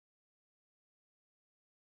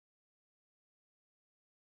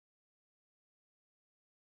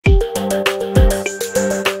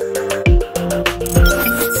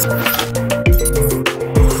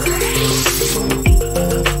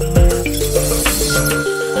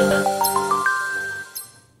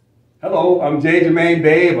From J. Jermaine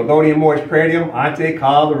Bay of Valodian Moorish Pradium, Ante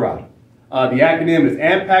Colorado. The acronym is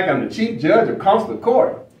AMPAC. I'm the Chief Judge of Consular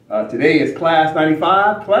Court. Today is Class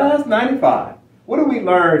 95. Class 95. What did we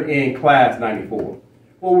learn in Class 94?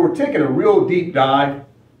 Well, we're taking a real deep dive,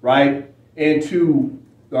 right, into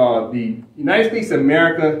the United States of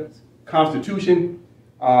America's Constitution,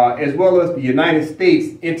 as well as the United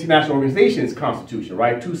States International Organization's Constitution,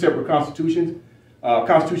 right? Two separate constitutions.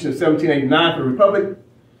 Constitution of 1789 for the Republic,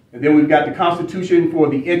 and then we've got the Constitution for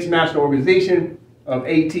the International Organization of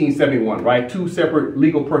 1871, right? Two separate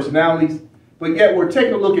legal personalities, but yet we're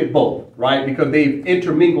taking a look at both, right? Because they've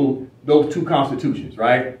intermingled those two constitutions,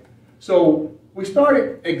 right? So we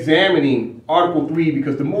started examining Article 3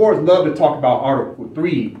 because the Moors love to talk about Article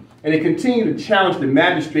 3, and they continue to challenge the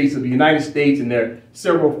magistrates of the United States and their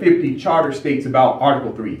several 50 charter states about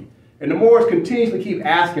Article 3. And the Moors continuously keep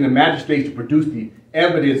asking the magistrates to produce the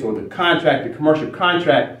evidence or the contract, the commercial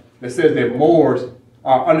contract that says that Moors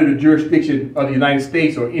are under the jurisdiction of the United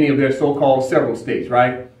States or any of their so-called several states,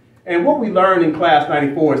 right? And what we learned in Class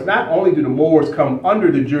 94 is not only do the Moors come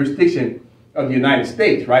under the jurisdiction of the United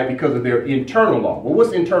States, right, because of their internal law. Well,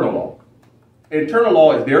 what's internal law? Internal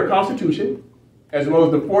law is their constitution, as well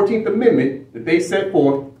as the 14th Amendment that they set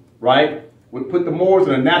forth, right, would put the Moors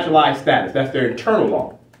in a naturalized status. That's their internal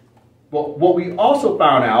law. But what we also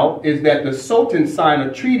found out is that the Sultan signed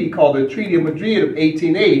a treaty called the Treaty of Madrid of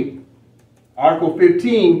 1880, Article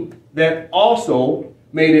 15, that also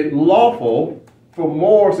made it lawful for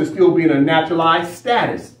Moors to still be in a naturalized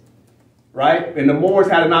status, right? And the Moors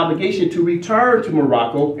had an obligation to return to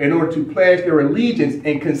Morocco in order to pledge their allegiance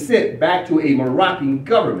and consent back to a Moroccan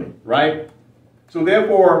government, right? So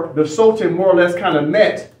therefore, the Sultan more or less kind of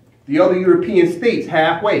met the other European states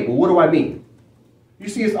halfway. But what do I mean? You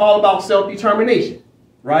see, it's all about self-determination,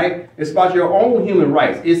 right? It's about your own human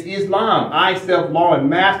rights. It's Islam, I, self, law, and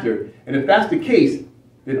master. And if that's the case,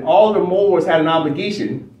 then all the Moors had an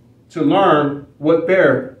obligation to learn what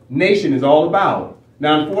their nation is all about.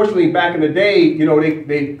 Now, unfortunately, back in the day, you know,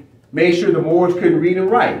 they made sure the Moors couldn't read and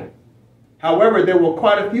write. However, there were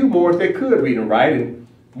quite a few Moors that could read and write, and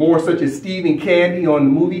Moors such as Stephen Candy on the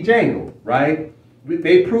movie Django, right?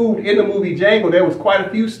 They proved in the movie Django there was quite a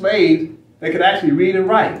few slaves that could actually read and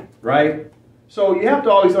write, right? So you have to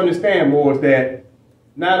always understand, Moors, that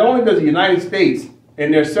not only does the United States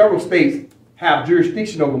and their several states have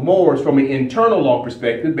jurisdiction over Moors from an internal law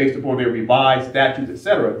perspective based upon their revised statutes,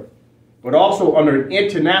 etc., but also under an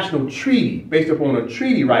international treaty based upon a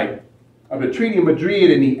treaty right of the Treaty of Madrid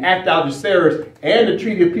and the Act Algeciras and the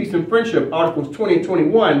Treaty of Peace and Friendship, Articles 20 and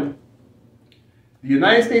 21, the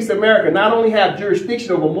United States of America not only have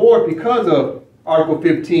jurisdiction over Moors because of Article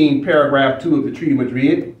 15, Paragraph 2 of the Treaty of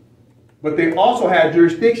Madrid, but they also had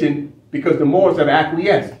jurisdiction because the Moors have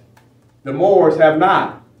acquiesced. The Moors have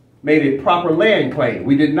not made a proper land claim.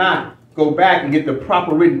 We did not go back and get the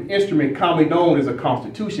proper written instrument commonly known as a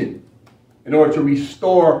constitution in order to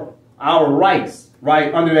restore our rights,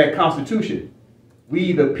 right, under that constitution.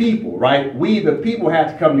 We the people, right, we the people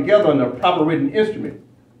have to come together on a proper written instrument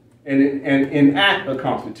and enact a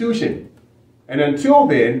constitution. And until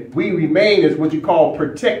then, we remain as what you call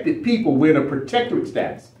protected people. We're in a protectorate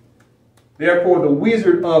status. Therefore, the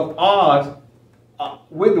Wizard of Oz,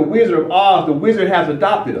 with the Wizard of Oz, the wizard has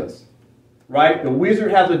adopted us, right? The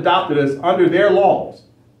wizard has adopted us under their laws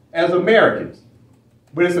as Americans.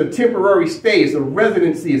 But it's a temporary stay. It's a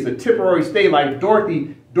residency. It's a temporary stay like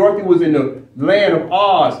Dorothy. Dorothy was in the land of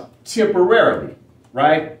Oz temporarily,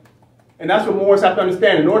 right? And that's what Moors have to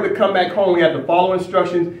understand. In order to come back home, we have to follow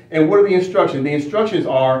instructions. And what are the instructions? The instructions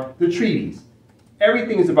are the treaties.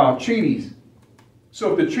 Everything is about treaties.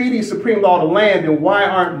 So if the treaty is supreme law of the land, then why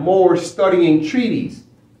aren't Moors studying treaties?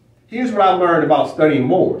 Here's what I learned about studying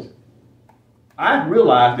Moors. I've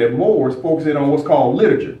realized that Moors focus in on what's called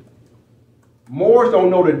literature. Moors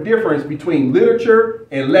don't know the difference between literature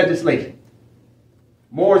and legislation.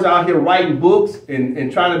 Moors out here writing books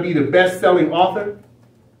and trying to be the best-selling author.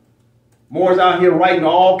 Moors out here writing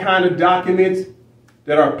all kinds of documents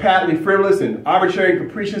that are patently frivolous and arbitrary and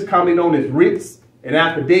capricious, commonly known as writs and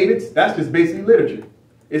affidavits. That's just basically literature.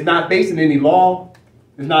 It's not based in any law.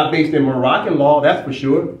 It's not based in Moroccan law, that's for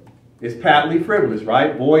sure. It's patently frivolous,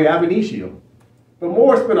 right? Boy ab initio. But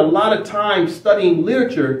Moors spend a lot of time studying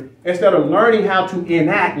literature instead of learning how to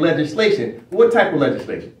enact legislation. What type of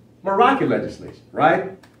legislation? Moroccan legislation,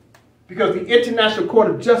 right? Because the International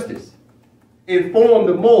Court of Justice informed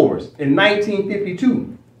the Moors in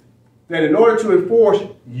 1952 that in order to enforce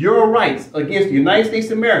your rights against the United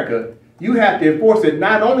States of America, you have to enforce it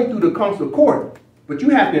not only through the consular court, but you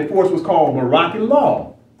have to enforce what's called Moroccan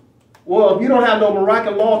law. Well, if you don't have no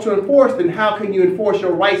Moroccan law to enforce, then how can you enforce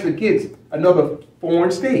your rights against another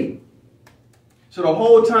foreign state. So the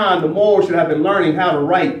whole time, the Moors should have been learning how to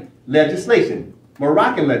write legislation,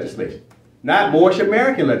 Moroccan legislation, not Moorish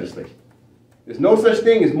American legislation. There's no such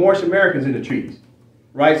thing as Moorish Americans in the treaties,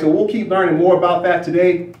 right? So we'll keep learning more about that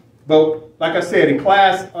today. But like I said, in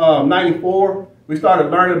class 94, we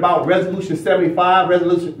started learning about Resolution 75.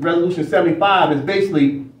 Resolution 75 is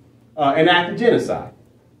basically an act of genocide,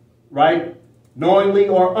 right? Knowingly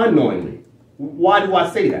or unknowingly. Why do I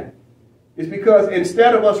say that? It's because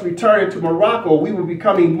instead of us returning to Morocco, we were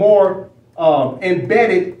becoming more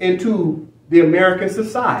embedded into the American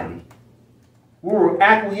society. We were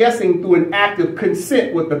acquiescing through an act of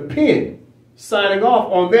consent with the pen, signing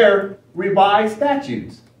off on their revised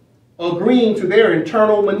statutes, agreeing to their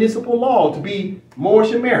internal municipal law to be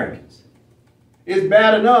Moorish Americans. It's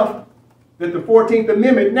bad enough that the 14th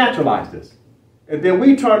Amendment naturalized us. And then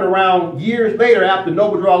we turned around years later after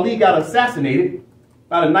Noble Drew Ali got assassinated.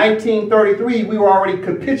 By 1933, we were already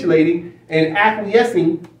capitulating and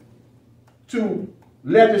acquiescing to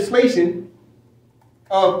legislation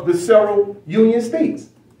of the several Union states.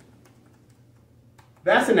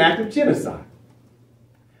 That's an act of genocide.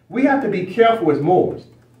 We have to be careful as Moors.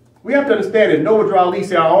 We have to understand that Noble Drew Ali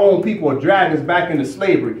said our own people are dragging us back into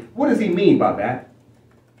slavery. What does he mean by that?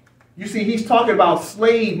 You see, he's talking about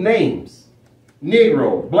slave names.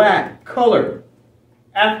 Negro, black, colored,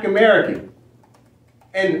 African American,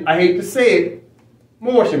 and I hate to say it,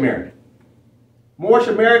 Moorish American. Moorish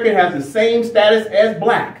American has the same status as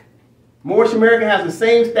black. Moorish American has the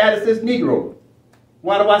same status as Negro.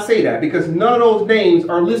 Why do I say that? Because none of those names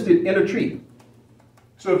are listed in a treaty.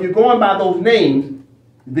 So if you're going by those names,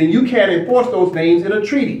 then you can't enforce those names in a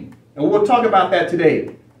treaty. And we'll talk about that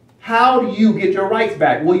today. How do you get your rights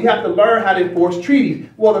back? Well, you have to learn how to enforce treaties.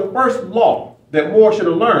 Well, the first law that Moore should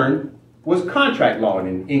have learned was contract law.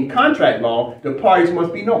 And in contract law, the parties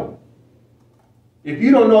must be known. If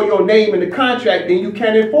you don't know your name in the contract, then you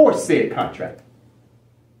can't enforce said contract.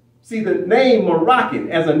 See, the name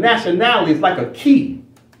Moroccan as a nationality is like a key.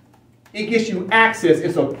 It gets you access.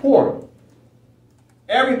 It's a portal.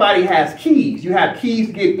 Everybody has keys. You have keys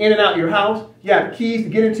to get in and out your house. You have keys to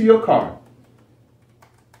get into your car.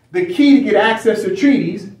 The key to get access to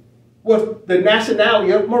treaties was the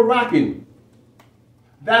nationality of Moroccan.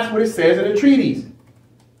 That's what it says in the treaties.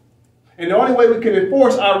 And the only way we can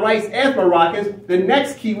enforce our rights as Moroccans, the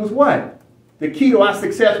next key was what? The key to our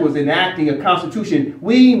success was enacting a constitution.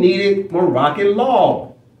 We needed Moroccan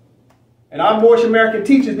law. And our Moorish American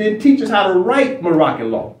teachers didn't teach us how to write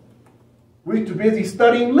Moroccan law. We were too busy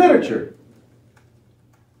studying literature.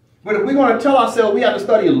 But if we're going to tell ourselves we have to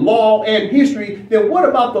study law and history, then what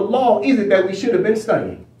about the law is it that we should have been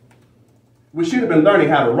studying? We should have been learning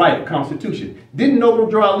how to write a constitution. Didn't Noble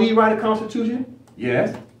Drew Ali write a constitution?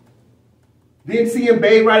 Yes. Didn't C.M.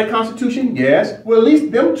 Bay write a constitution? Yes. Well, at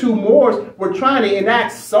least them two Moors were trying to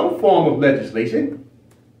enact some form of legislation.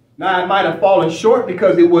 Now, it might have fallen short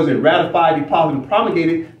because it wasn't ratified, deposited, and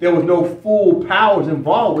promulgated. There was no full powers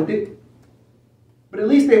involved with it. But at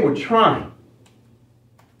least they were trying.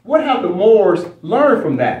 What have the Moors learned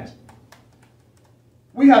from that?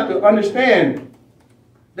 We have to understand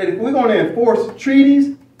that if we're going to enforce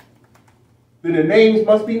treaties, then the names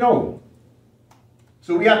must be known.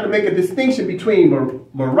 So we have to make a distinction between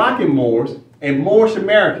Moroccan Moors and Moorish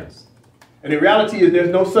Americans. And the reality is there's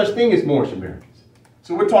no such thing as Moorish Americans.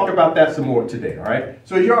 So we'll talk about that some more today, all right?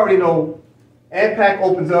 So as you already know, AMPAC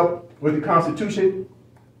opens up with the Constitution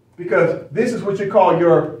because this is what you call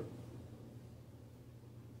your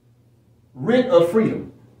writ of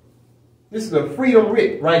freedom. This is a freedom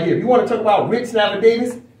writ right here. If you want to talk about writs and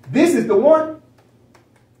affidavits, this is the one.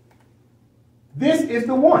 This is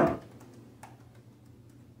the one.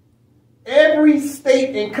 Every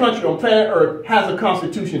state and country on planet Earth has a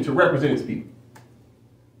constitution to represent its people.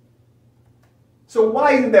 So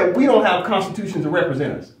why is it that we don't have a constitution to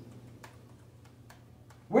represent us?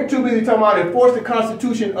 We're too busy talking about enforce the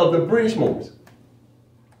constitution of the British Moors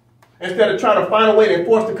instead of trying to find a way to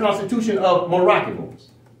enforce the constitution of Moroccan Moors.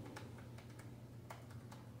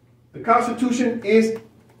 The constitution is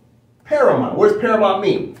paramount. What does paramount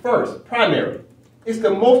mean? First, primary. It's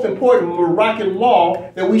the most important Moroccan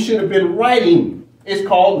law that we should have been writing. It's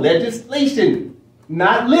called legislation,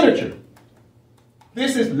 not literature.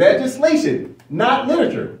 This is legislation, not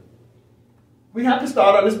literature. We have to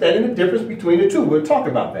start understanding the difference between the two. We'll talk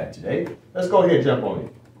about that today. Let's go ahead and jump on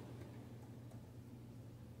it.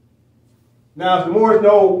 Now, as the Moors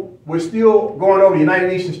know, we're still going over the United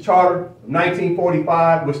Nations Charter of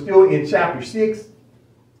 1945. We're still in Chapter 6.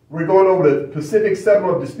 We're going over the Pacific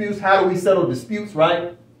Settlement of Disputes. How do we settle disputes,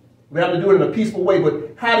 right? We have to do it in a peaceful way,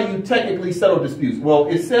 but how do you technically settle disputes? Well,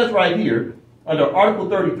 it says right here under Article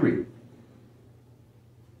 33.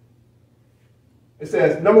 It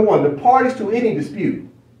says, number one, the parties to any dispute,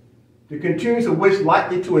 the continuance of which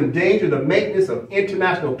likely to endanger the maintenance of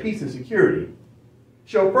international peace and security,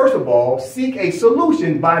 shall first of all seek a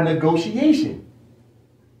solution by negotiation,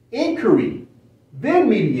 inquiry, then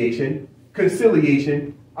mediation,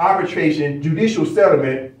 conciliation, arbitration, judicial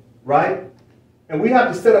settlement, right? And we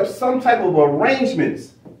have to set up some type of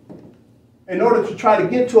arrangements in order to try to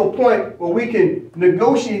get to a point where we can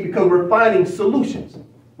negotiate because we're finding solutions,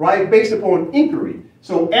 right, based upon inquiry.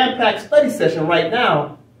 So AMPAC study session right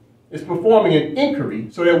now is performing an inquiry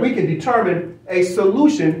so that we can determine a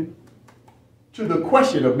solution to the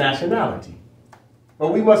question of nationality.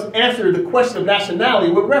 But we must answer the question of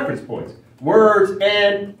nationality with reference points, words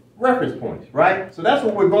and reference points, right? So that's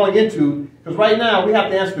what we're going into, because right now we have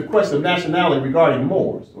to answer the question of nationality regarding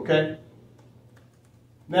Moors, okay?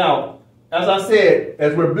 Now, as I said,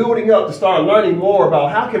 as we're building up to start learning more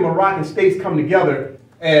about how can Moroccan states come together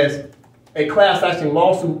as a class action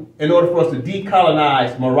lawsuit in order for us to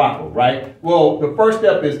decolonize Morocco, right? Well, the first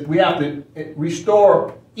step is we have to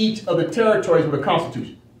restore each of the territories with a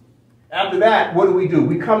constitution. After that, what do?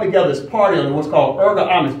 We come together as party under what's called erga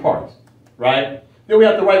omnes parties, right? Then we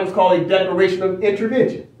have to write what's called a declaration of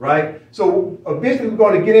intervention, right? So eventually we're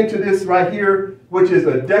going to get into this right here, which is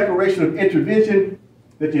a declaration of intervention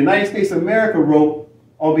that the United States of America wrote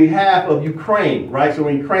on behalf of Ukraine, right? So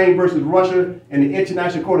Ukraine versus Russia in the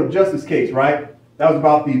International Court of Justice case, right? That was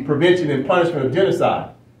about the prevention and punishment of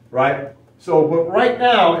genocide, right? So, but right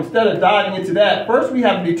now, instead of diving into that, first we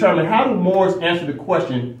have to determine how do Moors answer the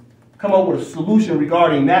question, come up with a solution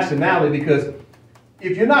regarding nationality, because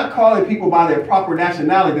if you're not calling people by their proper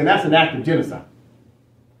nationality, then that's an act of genocide,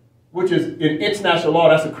 which is in international law,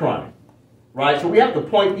 that's a crime, right? So we have to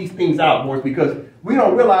point these things out, Moors, because we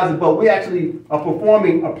don't realize it, but we actually are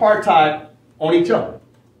performing apartheid on each other.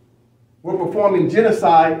 We're performing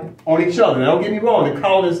genocide on each other. Now, don't get me wrong, the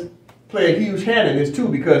colonists play a huge hand in this too,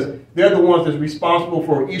 because they're the ones that's responsible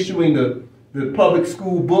for issuing the public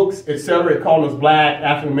school books, etc., calling us black,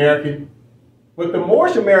 African American. But the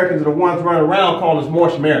Moorish Americans are the ones running around calling us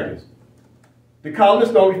Moorish Americans. The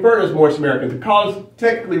colonists don't refer to us as Moorish Americans. The colonists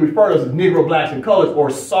technically refer to us as Negro, blacks, and colors, or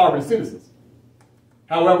sovereign citizens.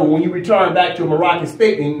 However, when you return back to a Moroccan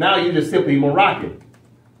state, now you're just simply Moroccan.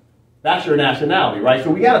 That's your nationality, right? So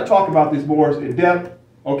we got to talk about this more in depth,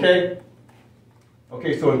 okay?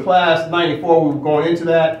 Okay, so in class 94, we were going into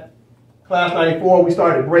that. Class 94, we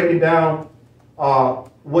started breaking down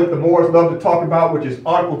what the Moors love to talk about, which is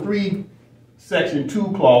Article 3, Section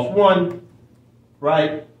 2, Clause 1,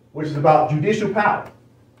 right? Which is about judicial power.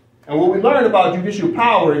 And what we learned about judicial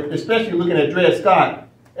power, especially looking at Dred Scott,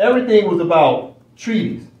 everything was about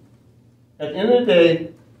treaties. At the end of the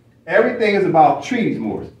day, everything is about treaties,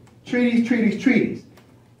 Moors. Treaties, treaties, treaties.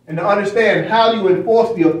 And to understand how do you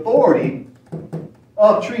enforce the authority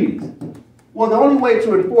of treaties. Well, the only way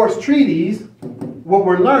to enforce treaties, what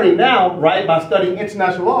we're learning now, right, by studying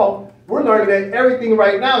international law, we're learning that everything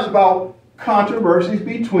right now is about controversies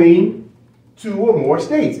between two or more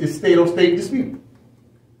states. It's state-on-state dispute,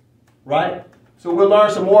 right? So we'll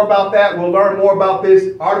learn some more about that. We'll learn more about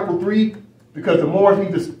this Article 3, because the Moors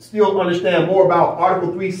need to still understand more about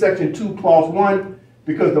Article 3, Section 2, Clause 1,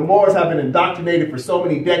 because the Moors have been indoctrinated for so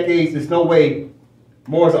many decades. There's no way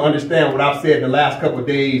Moors will understand what I've said in the last couple of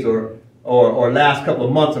days or last couple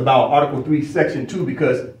of months about Article 3, Section 2,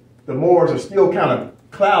 because the Moors are still kind of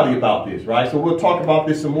cloudy about this, right? So we'll talk about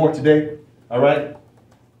this some more today, all right?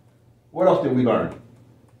 What else did we learn?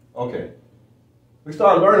 Okay. We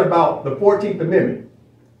started learning about the 14th Amendment.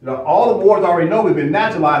 You know, all the Moors already know we've been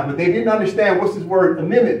naturalized, but they didn't understand what's this word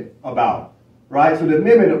amendment about, right? So the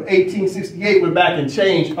amendment of 1868 went back and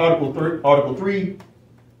changed Article 3,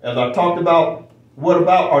 as I talked about. What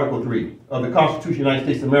about Article 3 of the Constitution of the United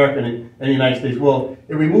States of America and the United States? Well,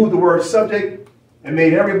 it removed the word subject and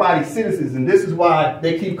made everybody citizens, and this is why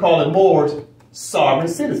they keep calling Moors sovereign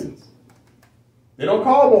citizens. They don't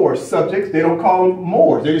call Moors subjects. They don't call them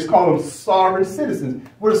Moors. They just call them sovereign citizens.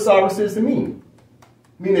 What does sovereign citizen mean?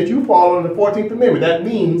 It means that you fall under the 14th Amendment. That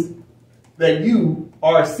means that you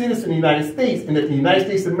are a citizen of the United States, and that the United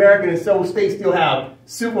States of America and several states still have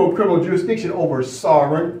civil and criminal jurisdiction over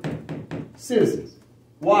sovereign citizens.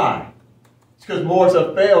 Why? It's because Moors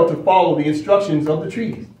have failed to follow the instructions of the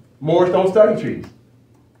treaties. Moors don't study treaties.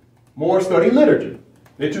 Moors study literature.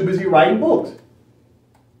 They're too busy writing books.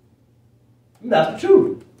 And that's the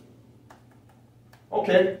truth.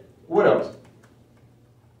 Okay, what else?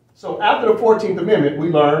 So after the 14th Amendment, we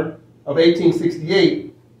learned of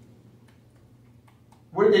 1868,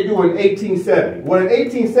 What did they do in 1870? Well, in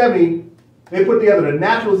 1870, they put together the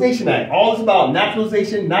Naturalization Act. All this about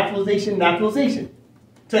naturalization, naturalization, naturalization.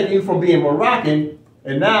 Taking you from being Moroccan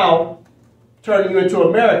and now turning you into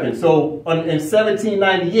American. So in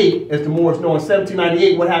 1798, as the Moors know, in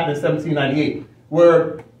 1798, what happened in 1798?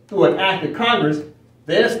 Where through an act of Congress,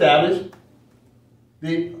 they established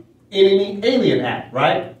the Enemy Alien Act,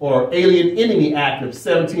 right? Or Alien Enemy Act of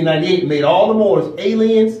 1798, made all the Moors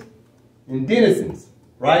aliens and denizens,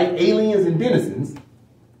 right? Aliens and denizens.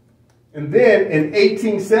 And then in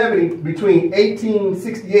 1870, between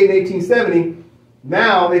 1868 and 1870,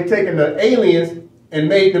 now they've taken the aliens and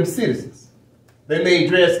made them citizens. They made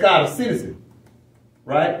Dred Scott a citizen,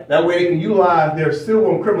 right? That way they can utilize their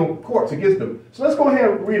civil and criminal courts against them. So let's go ahead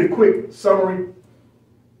and read a quick summary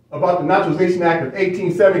about the Naturalization Act of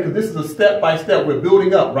 1870, because this is a step-by-step we're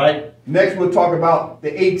building up, right? Next we'll talk about the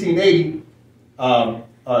 1880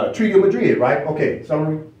 Treaty of Madrid, right? Okay,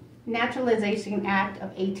 summary. Naturalization Act of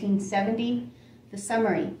 1870, the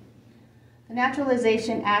summary. The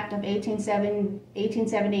Naturalization Act of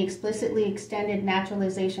 1870 explicitly extended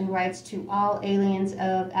naturalization rights to all aliens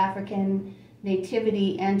of African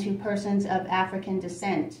nativity and to persons of African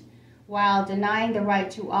descent, while denying the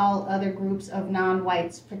right to all other groups of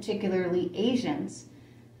non-whites, particularly Asians.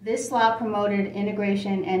 This law promoted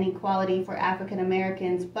integration and equality for African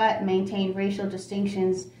Americans, but maintained racial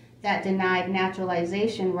distinctions that denied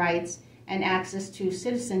naturalization rights and access to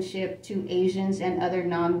citizenship to Asians and other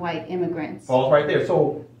non-white immigrants. Pause right there.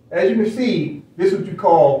 So, as you can see, this is what you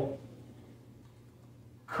call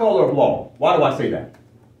color of law. Why do I say that?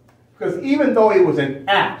 Because even though it was an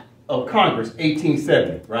act of Congress,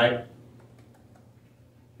 1870, right?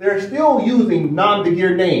 They're still using nom de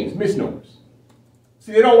guerre names, misnomers.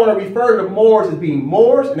 See, they don't want to refer to Moors as being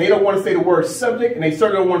Moors, and they don't want to say the word subject, and they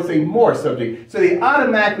certainly don't want to say Moor subject. So they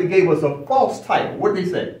automatically gave us a false title. What did they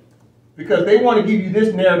say? Because they want to give you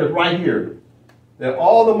this narrative right here, that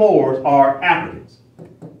all the Moors are Africans.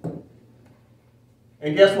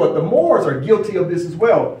 And guess what? The Moors are guilty of this as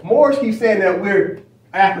well. Moors keep saying that we're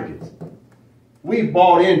Africans. We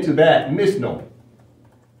bought into that misnomer.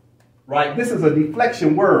 Right? This is a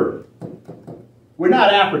deflection word. We're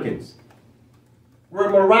not Africans. We're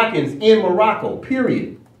Moroccans in Morocco,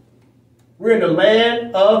 period. We're in the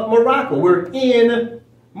land of Morocco. We're in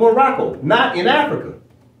Morocco, not in Africa.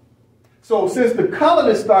 So since the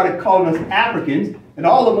colonists started calling us Africans, and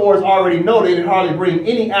all the Moors already know they didn't hardly bring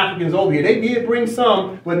any Africans over here. They did bring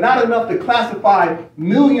some, but not enough to classify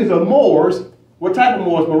millions of Moors, what type of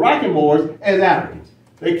Moors? Moroccan Moors, as Africans.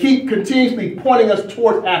 They keep continuously pointing us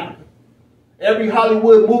towards Africa. Every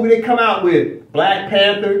Hollywood movie they come out with, Black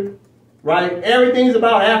Panther, right? Everything's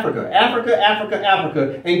about Africa. Africa, Africa,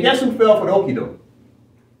 Africa. And guess who fell for the okie doke?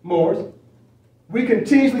 Moors. We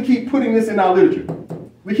continuously keep putting this in our literature.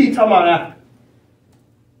 We keep talking about Africa.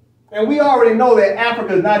 And we already know that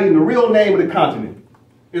Africa is not even the real name of the continent.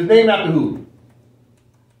 It's named after who?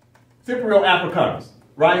 Scipio Africanus,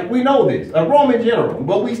 right? We know this, a Roman general.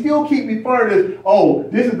 But we still keep referring to this, oh,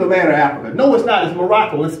 this is the land of Africa. No, it's not. It's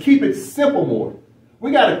Morocco. Let's keep it simple more.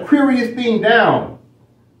 We got to query this thing down.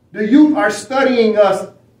 The youth are studying us,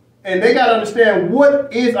 and they got to understand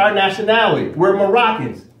what is our nationality. We're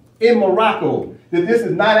Moroccans in Morocco. That this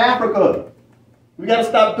is not Africa. We got to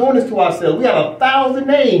stop doing this to ourselves. We have 1,000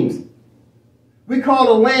 names. We call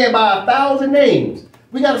the land by 1,000 names.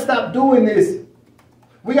 We got to stop doing this.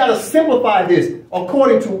 We got to simplify this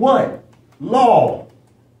according to what? Law.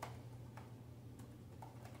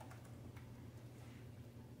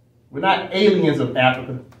 We're not aliens of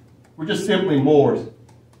Africa. We're just simply Moors.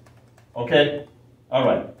 Okay? All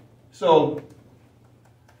right. So,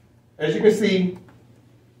 as you can see,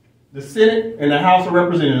 the Senate and the House of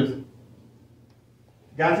Representatives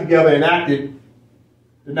got together and enacted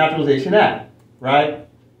the Naturalization Act, right?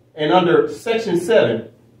 And under Section 7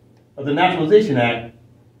 of the Naturalization Act,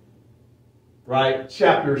 right,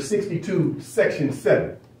 Chapter 62, Section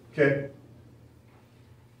 7, okay?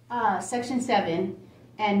 Section 7,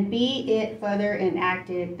 and be it further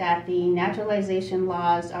enacted that the naturalization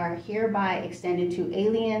laws are hereby extended to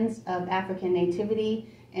aliens of African nativity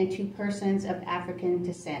and to persons of African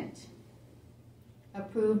descent.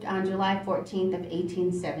 Approved on July 14th of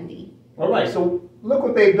 1870. All right, so look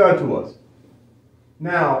what they've done to us.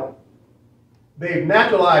 Now, they've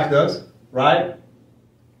naturalized us, right?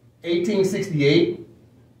 1868.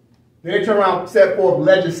 Then they turn around and set forth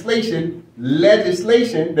legislation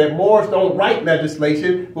that Moors don't write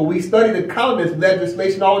legislation, but we study the colonists'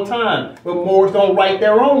 legislation all the time. But Moors don't write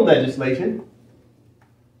their own legislation.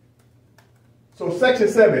 So Section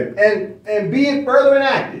 7, and be it further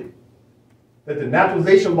enacted that the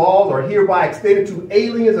naturalization laws are hereby extended to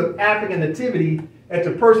aliens of African nativity and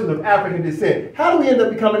to persons of African descent. How do we end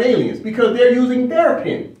up becoming aliens? Because they're using their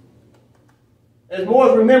pen. As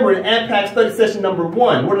Moors remember in AMPAC study session number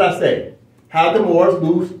 1, what did I say? How did the Moors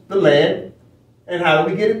lose the land and how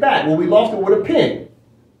do we get it back? Well, we lost it with a pen.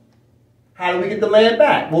 How do we get the land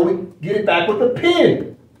back? Well, we get it back with a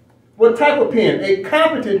pen. What type of pen? A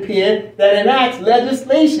competent pen that enacts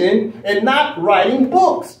legislation and not writing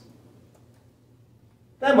books.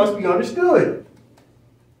 That must be understood.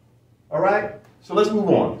 All right? So let's move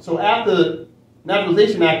on. So after the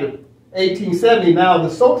Naturalization Act of 1870, now the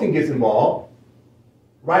Sultan gets involved.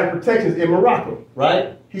 Right of protections in Morocco,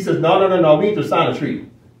 right? He says, no, we need to sign a treaty.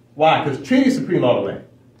 Why? Because treaty is supreme law of the land.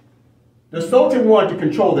 The Sultan wanted to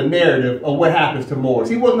control the narrative of what happens to Moors.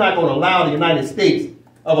 He was not going to allow the United States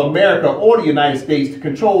of America or the United States to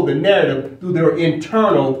control the narrative through their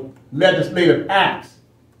internal legislative acts.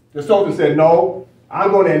 The Sultan said, no,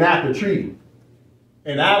 I'm going to enact a treaty.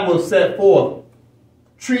 And I will set forth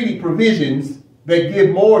treaty provisions that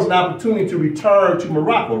give Moors an opportunity to return to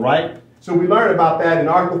Morocco, right? So we learned about that in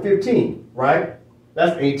Article 15, right?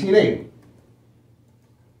 That's 1880.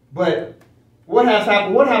 But what has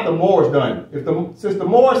happened? What have the Moors done? Since the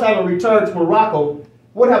Moors haven't returned to Morocco,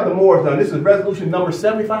 what have the Moors done? This is resolution number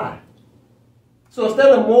 75. So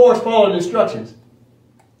instead of Moors following instructions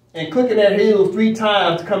and clicking their heels 3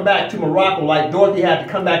 times to come back to Morocco like Dorothy had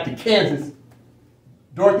to come back to Kansas,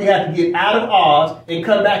 Dorothy had to get out of Oz and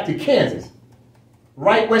come back to Kansas,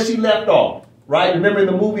 right where she left off. Right? Remember in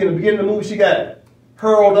the movie, in the beginning of the movie, she got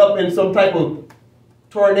hurled up in some type of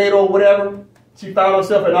tornado or whatever. She found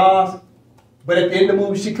herself in Oz. But at the end of the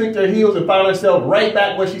movie, she clicked her heels and found herself right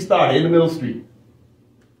back where she started, in the middle of the street.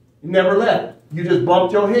 You never left. You just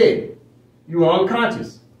bumped your head. You were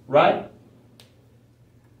unconscious, right?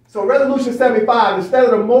 So Resolution 75, instead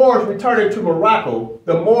of the Moors returning to Morocco,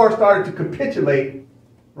 the Moors started to capitulate,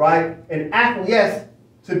 right, and acquiesce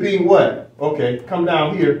to being what? Okay, come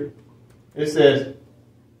down here. It says,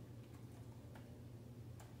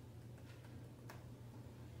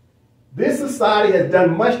 this society has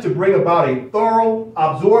done much to bring about a thorough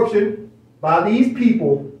absorption by these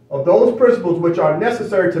people of those principles which are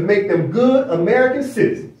necessary to make them good American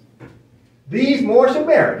citizens. These Moorish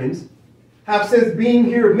Americans have since being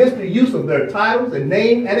here missed the use of their titles and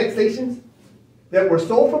name annexations that were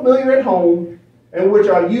so familiar at home and which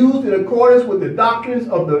are used in accordance with the doctrines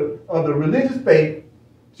of the religious faith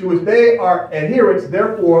to which they are adherents.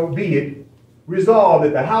 Therefore be it resolved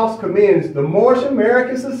that the House commends the Moorish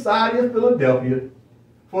American Society of Philadelphia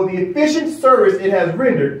for the efficient service it has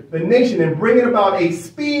rendered the nation in bringing about a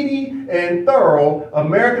speedy and thorough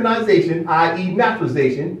Americanization, i.e.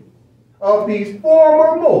 naturalization, of these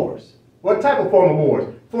former Moors. What type of former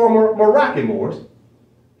Moors? Former Moroccan Moors.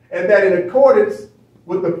 And that in accordance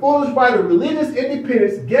with the fullest right of religious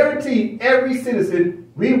independence guaranteed every citizen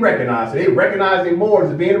we recognize. So they recognizing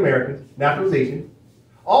Moors as being Americans, naturalization.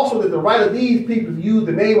 Also that the right of these people to use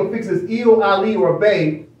the name affixes il, ali, or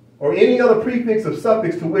bey, or any other prefix or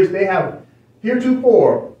suffix to which they have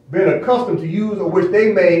heretofore been accustomed to use or which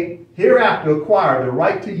they may hereafter acquire the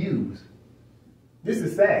right to use. This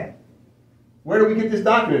is sad. Where do we get this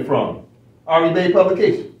document from? Army Bay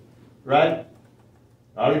Publication, right?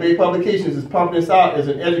 Army Bay Publications is pumping this out as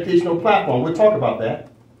an educational platform. We'll talk about that.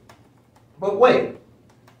 But wait.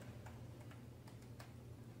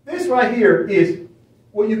 This right here is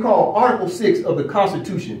what you call Article 6 of the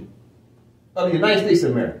Constitution of the United States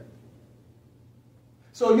of America.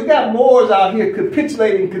 So you got Moors out here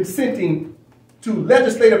capitulating, consenting to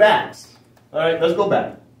legislative acts. All right, let's go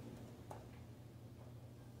back.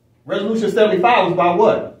 Resolution 75 was about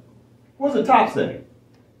what? What does the top say?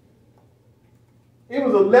 It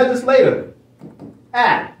was a legislative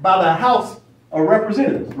act by the House of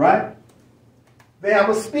Representatives, right? They have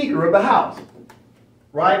a Speaker of the House,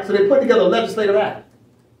 right? So they put together a legislative act.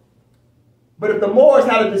 But if the Moors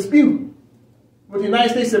had a dispute with the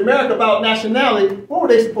United States of America about nationality, what were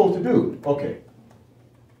they supposed to do? Okay.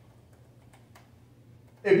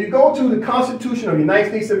 If you go to the Constitution of the United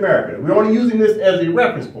States of America, we're only using this as a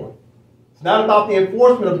reference point. It's not about the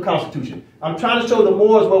enforcement of the Constitution. I'm trying to show the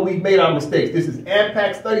Moors where we've made our mistakes. This is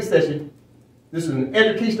AMPAC study session. This is an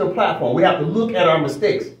educational platform. We have to look at our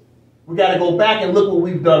mistakes. We got to go back and look what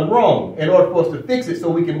we've done wrong in order for us to fix it so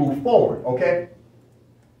we can move forward, okay?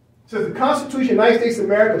 So the Constitution of the United States of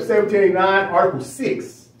America of 1789, Article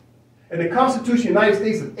 6, and the Constitution of the United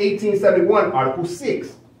States of 1871, Article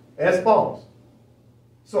 6, as follows.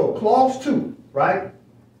 So, Clause 2, right?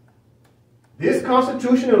 This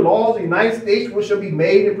Constitution and laws of the United States which shall be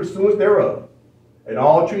made in pursuance thereof, and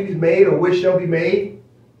all treaties made or which shall be made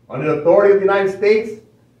under the authority of the United States,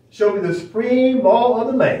 shall be the supreme law of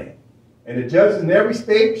the land, and the judges in every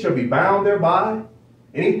state shall be bound thereby.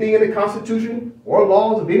 Anything in the Constitution or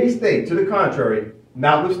laws of any state to the contrary,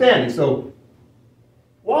 notwithstanding. So,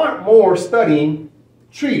 why aren't more studying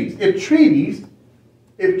treaties? If treaties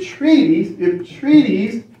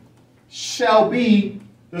shall be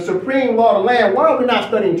the supreme law of the land, why are we not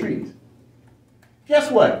studying treaties?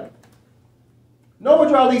 Guess what? Noah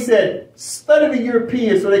Drali said, study the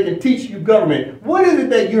Europeans so they can teach you government. What is it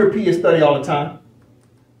that Europeans study all the time?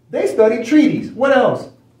 They study treaties. What else?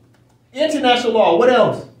 International law. What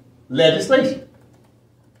else? Legislation.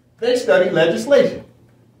 They study legislation.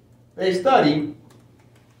 They study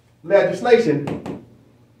legislation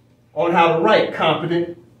on how to write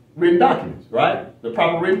competent written documents, right? The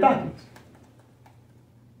proper written documents.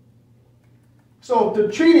 So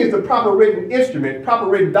the treaty is the proper written instrument, proper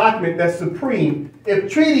written document that's supreme.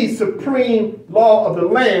 If treaty is supreme law of the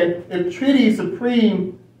land, if treaty is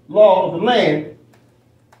supreme law of the land,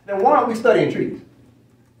 then why aren't we studying treaties?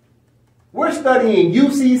 We're studying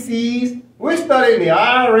UCCs, we're studying the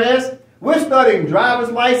IRS, we're studying driver's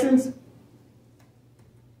license,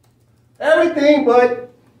 everything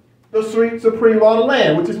but the supreme law of the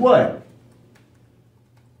land, which is what?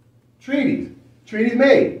 Treaties. Treaties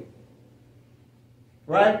made.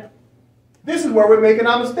 Right? This is where we're making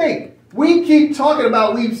our mistake. We keep talking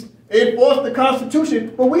about we've enforced the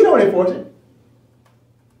Constitution, but we don't enforce it.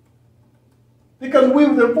 Because if we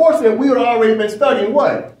was enforcing it, we would have already been studying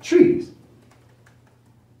what? Treaties.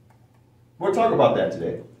 We'll talk about that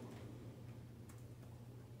today.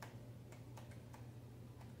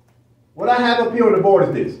 What I have up here on the board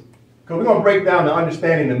is this. Because we're going to break down the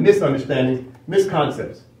understanding, the misunderstandings,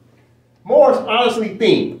 misconceptions. Morris honestly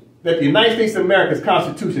think that the United States of America's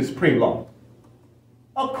Constitution is supreme law.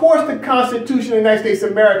 Of course the Constitution of the United States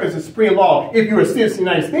of America is the supreme law if you're a citizen of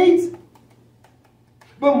the United States.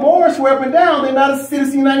 But Morris swear up and down they're not a citizen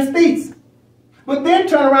of the United States. But then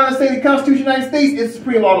turn around and say the Constitution of the United States is the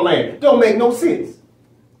supreme law of the land. Don't make no sense.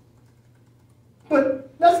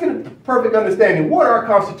 But let's get a perfect understanding. What are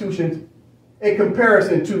constitutions in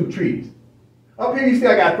comparison to treaties? Up here you see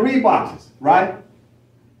I got 3 boxes, right?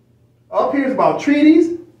 Up here is about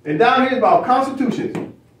treaties, and down here is about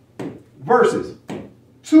constitutions versus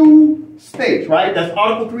 2 states, right? That's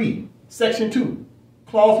Article 3, Section 2,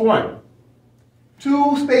 Clause 1.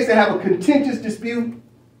 2 states that have a contentious dispute,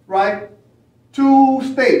 right? 2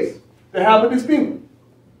 states that have a dispute,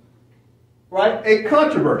 right? A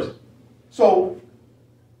controversy. So,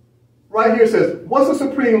 right here it says, what's the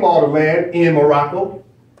supreme law of the land in Morocco?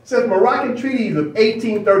 It says Moroccan treaties of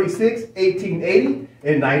 1836, 1880,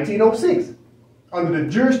 and 1906. Under the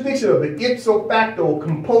jurisdiction of the ipso facto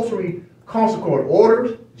compulsory council court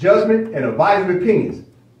orders, judgment, and advisory opinions.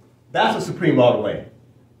 That's the supreme law of the land.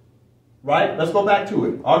 Right? Let's go back to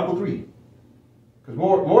it. Article 3. Because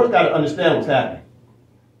Moore's got to understand what's happening.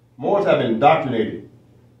 Moors have been indoctrinated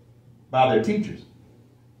by their teachers.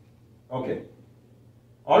 Okay.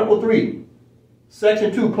 Article 3,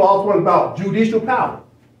 Section 2, Clause 1 about judicial power.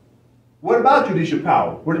 What about judicial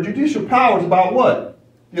power? Well, the judicial power is about what?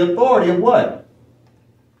 The authority of what?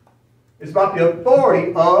 It's about the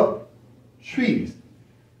authority of treaties.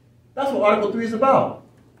 That's what Article 3 is about.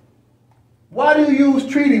 Why do you use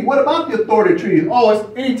treaty? What about the authority of treaties? Oh,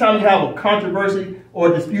 it's anytime you have a controversy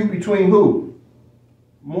or a dispute between who?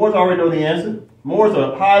 Moors already know the answer. Moors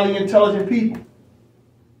are highly intelligent people.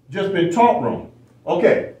 Just been taught wrong.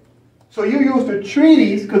 Okay. So you use the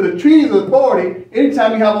treaties because the treaties of authority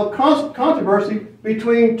anytime you have a controversy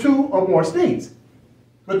between 2 or more states.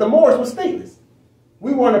 But the Moors were stateless.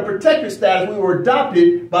 We were in a protected status. We were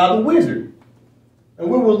adopted by the wizard. And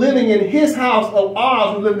we were living in his house of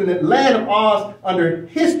Oz. We lived in the land of Oz under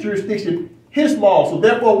his jurisdiction, his law. So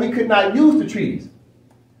therefore, we could not use the treaties.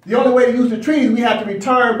 The only way to use the treaties, we had to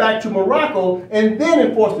return back to Morocco and then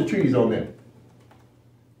enforce the treaties on them.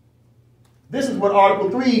 This is what Article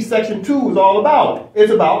 3, Section 2 is all about.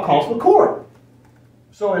 It's about consular court.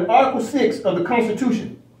 So in Article 6 of the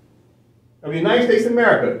Constitution of the United States of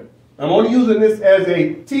America, I'm only using this as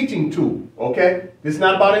a teaching tool, okay? This is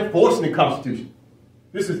not about enforcing the Constitution.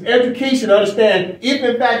 This is education to understand if,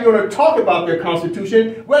 in fact, you're going to talk about their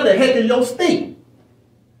Constitution, where the heck is your state?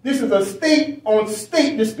 This is a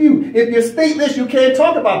state-on-state dispute. If you're stateless, you can't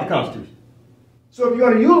talk about the Constitution. So if you're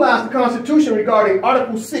going to utilize the Constitution regarding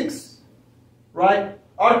Article 6, right?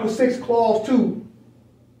 Article 6, Clause 2,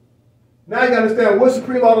 now you got to understand what's the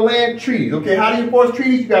supreme law of the land? Treaties. Okay, how do you enforce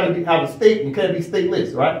treaties? You got to have a state. You can't be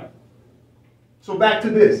stateless, right? So back to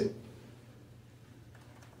this.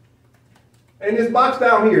 And this box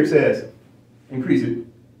down here says, increase it.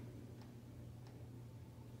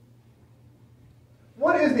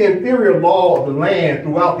 What is the inferior law of the land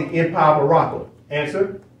throughout the Empire of Morocco?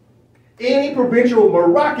 Answer. Any provincial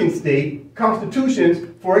Moroccan state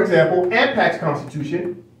constitutions, for example, AMPAC's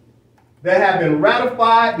constitution, that have been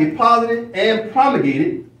ratified, deposited, and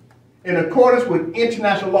promulgated in accordance with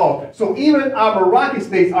international law. So even our Moroccan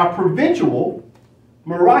states, our provincial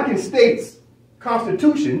Moroccan states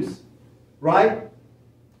constitutions, right,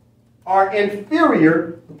 are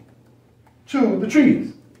inferior to the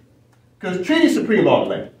treaties. Because treaties supreme law of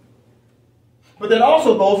the land. But that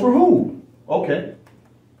also goes for who? Okay.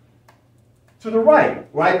 To the right,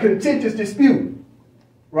 right? Contentious dispute,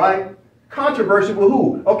 right? Controversy with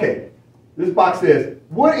who? Okay. This box says,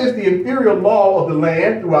 what is the inferior law of the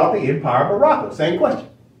land throughout the Empire of Morocco? Same question.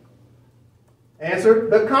 Answer,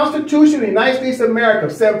 the Constitution of the United States of America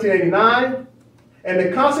of 1789 and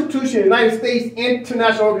the Constitution of the United States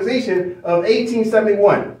International Organization of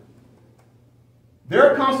 1871.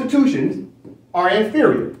 Their constitutions are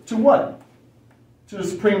inferior to what? To the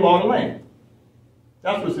supreme law of the land.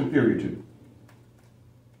 That's what it's inferior to.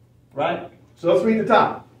 Right? So let's read the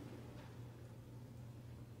top.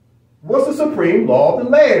 What's the supreme law of the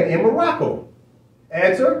land in Morocco?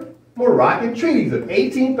 Answer, Moroccan treaties of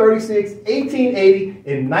 1836, 1880,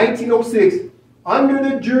 and 1906 under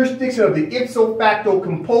the jurisdiction of the ipso facto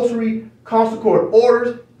compulsory consular court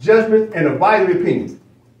orders, judgments, and advisory opinions.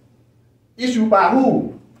 Issued by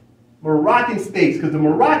who? Moroccan states, because the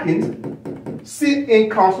Moroccans sit in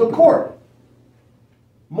consular court.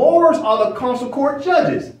 Moors are the consular court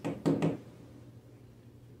judges.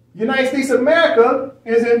 United States of America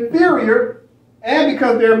is inferior, and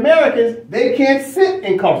because they're Americans, they can't sit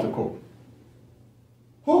in consular court.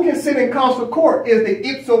 Who can sit in consular court is the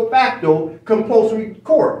ipso facto compulsory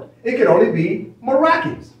court. It can only be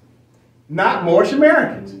Moroccans, not Moorish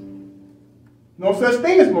Americans. No such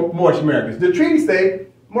thing as Moorish Americans. The treaties say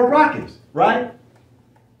Moroccans, right?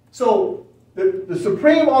 So the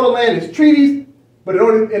supreme law of the land is treaties, but in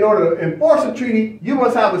order to enforce a treaty, you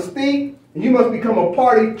must have a state, and you must become a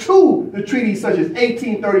party to the treaties such as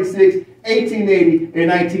 1836, 1880, and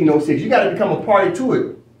 1906. You got to become a party to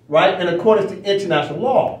it, right, in accordance to international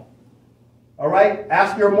law. All right?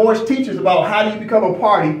 Ask your Moorish teachers about how do you become a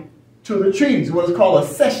party to the treaties, what is called a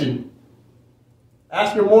cession.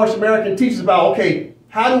 Ask your Moorish American teachers about, okay,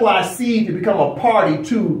 how do I see to become a party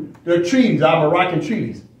to the treaties, our Moroccan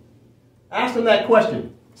treaties? Ask them that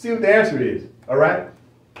question. See what the answer is, all right?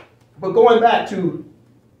 But going back to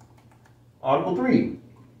Article 3.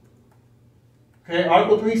 Okay,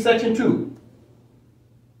 Article 3, Section 2.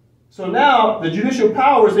 So now the judicial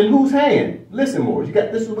power is in whose hand? Listen, Moors,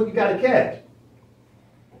 this is what you got to catch.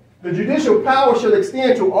 The judicial power shall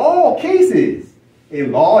extend to all cases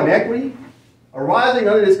in law and equity arising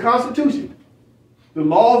under this Constitution, the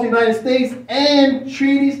laws of the United States, and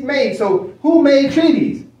treaties made. So who made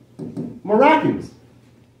treaties? Moroccans.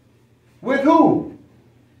 With who?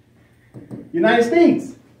 United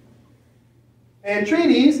States. And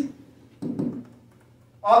treaties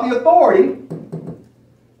are the authority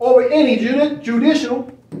over any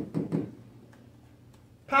judicial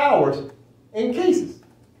powers in cases.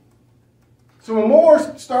 So when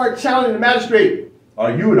Moors start challenging the magistrate,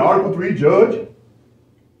 are you an Article 3 judge?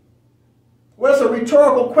 Well, it's a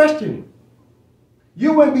rhetorical question.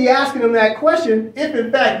 You wouldn't be asking them that question if,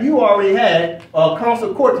 in fact, you already had a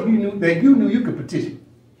consular court that you knew you could petition.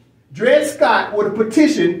 Dred Scott would have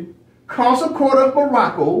petitioned Consular Court of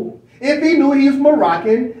Morocco if he knew he was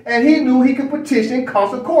Moroccan and he knew he could petition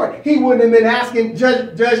Consular Court. He wouldn't have been asking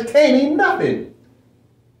Judge Taney nothing.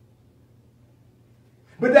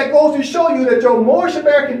 But that goes to show you that your Moorish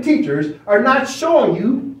American teachers are not showing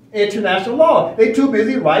you international law. They're too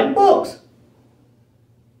busy writing books.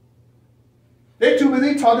 They're too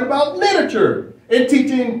busy talking about literature and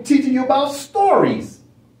teaching you about stories.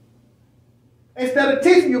 Instead of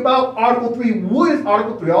teaching you about Article 3, what is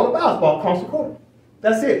Article 3 all about? It's about consular court.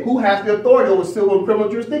 That's it. Who has the authority over civil and criminal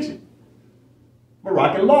jurisdiction?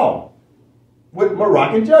 Moroccan law. With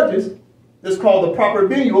Moroccan judges, it's called the proper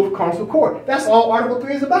venue of consular court. That's all Article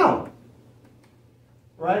 3 is about.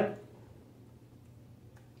 Right?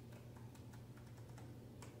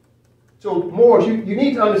 So, Moors, you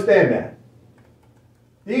need to understand that.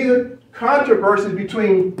 These are controversies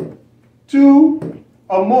between two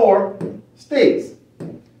or more states.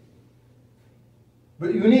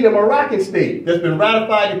 But you need a Moroccan state that's been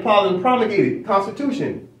ratified, deposited, and promulgated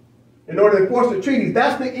Constitution in order to enforce the treaties.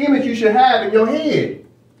 That's the image you should have in your head.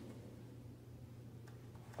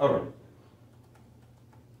 All right.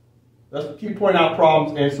 Let's keep pointing out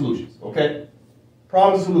problems and solutions, okay?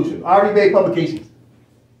 Problems and solutions. Already made publications.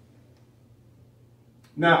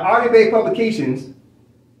 Now, already made publications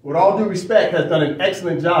with all due respect, has done an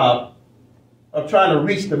excellent job of trying to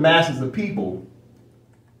reach the masses of people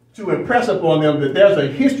to impress upon them that there's a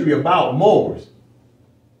history about Moors.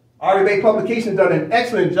 RBA Publications done an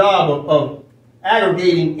excellent job of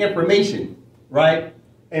aggregating information, right,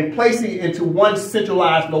 and placing it into one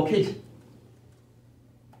centralized location.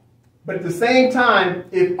 But at the same time,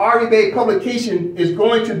 if RBA Publication is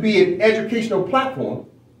going to be an educational platform,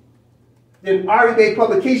 then RBA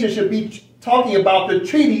Publication should be talking about the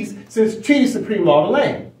treaties, since treaties supreme law of the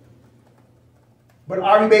land. But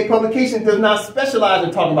RBA Publication does not specialize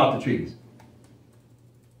in talking about the treaties.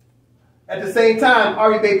 At the same time,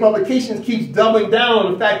 RBA Publications keeps doubling down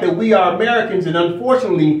on the fact that we are Americans, and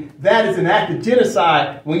unfortunately, that is an act of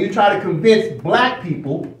genocide when you try to convince black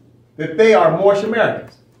people that they are Moorish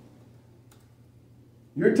Americans.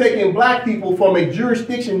 You're taking black people from a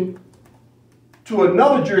jurisdiction to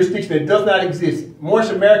another jurisdiction that does not exist. Moorish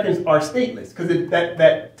Americans are stateless because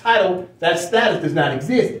that title, that status does not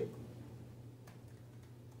exist.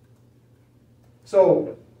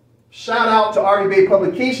 So, shout out to RBA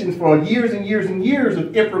Publications for years and years and years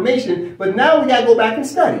of information, but now we got to go back and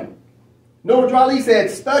study. Noah Drali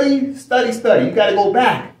said, study, study, study. You got to go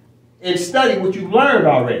back and study what you've learned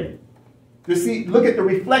already. To see, look at the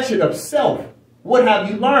reflection of self. What have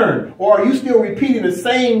you learned? Or are you still repeating the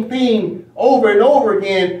same thing over and over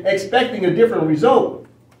again, expecting a different result?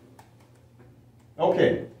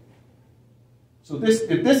 Okay. So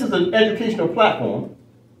if this is an educational platform,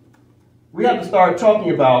 we have to start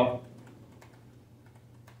talking about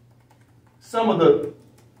some of the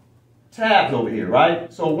tabs over here,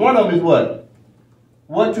 right? So one of them is what?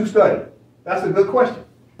 What to study? That's a good question.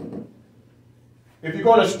 If you're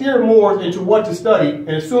going to steer Moors into what to study, and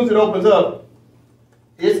as soon as it opens up,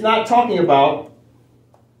 it's not talking about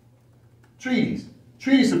treaties.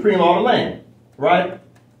 Treaties supreme law of the land, right?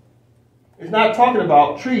 It's not talking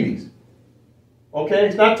about treaties. Okay?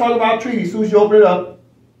 It's not talking about treaties as soon as you open it up.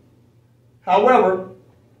 However,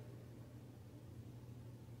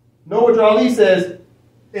 Noah Drali says,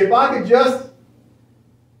 if I could just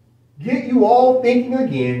get you all thinking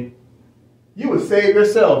again, you would save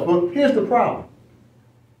yourself. But here's the problem.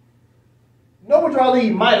 Noah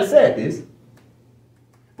Drali might have said this,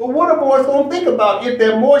 but what are Moors going to think about if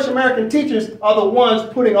their Moorish American teachers are the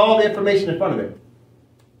ones putting all the information in front of them?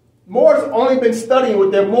 Moors have only been studying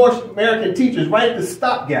with their Moorish American teachers right at the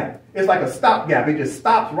stopgap. It's like a stopgap. It just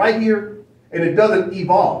stops right here and it doesn't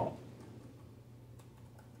evolve.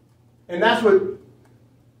 And that's what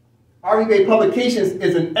RBA Publications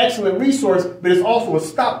is, an excellent resource, but it's also a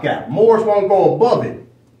stopgap. Moors won't go above it.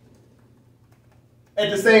 At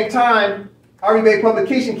the same time, RBA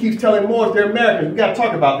Publication keeps telling Moors they're Americans. We've got to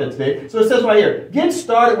talk about that today. So it says right here, get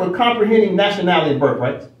started with comprehending nationality and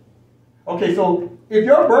birthrights. Okay, so if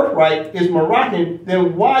your birthright is Moroccan,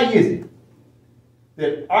 then why is it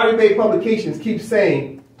that RBA Publications keep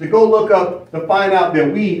saying to go look up to find out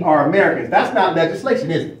that we are Americans? That's not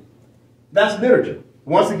legislation, is it? That's literature.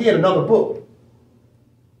 Once again, another book.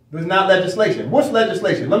 It's not legislation. What's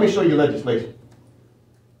legislation? Let me show you legislation.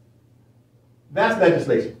 That's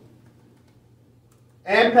legislation.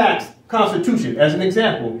 AMPAC's Constitution, as an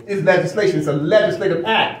example, is legislation. It's a legislative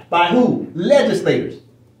act. By who? Legislators.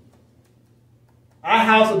 Our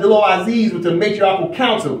House of Delo Aziz, with the Matriarchal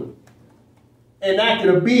Council,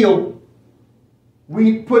 enacted a bill.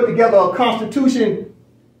 We put together a constitution,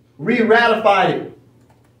 re-ratified it.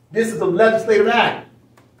 This is a legislative act.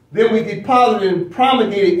 Then we deposited and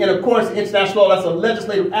promulgated in accordance with international law. That's a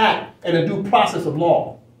legislative act and a due process of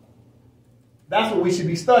law. That's what we should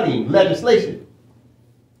be studying, legislation.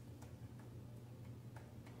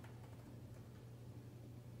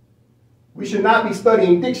 We should not be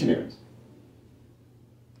studying dictionaries.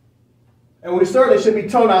 And we certainly should be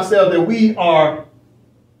telling ourselves that we are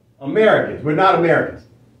Americans. We're not Americans.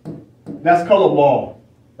 That's color of law.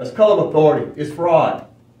 That's color of authority. It's fraud.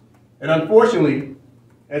 And unfortunately,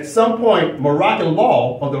 at some point, Moroccan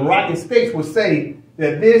law of the Moroccan States will say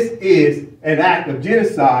that this is an act of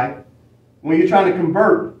genocide when you're trying to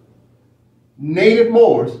convert native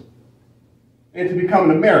Moors into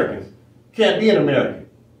becoming Americans. Can't be an American,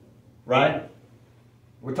 right?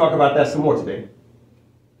 We'll talk about that some more today.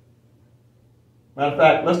 Matter of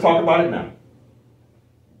fact, let's talk about it now.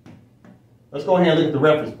 Let's go ahead and look at the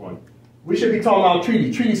reference point. We should be talking about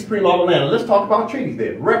treaties. Treaties, supreme law of the land. Let's talk about treaties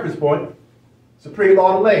then. Reference point, supreme law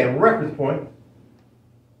of the land. Reference point.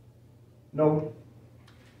 No.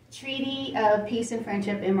 Treaty of Peace and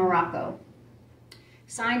Friendship in Morocco.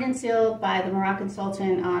 Signed and sealed by the Moroccan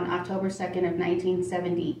Sultan on October 2nd of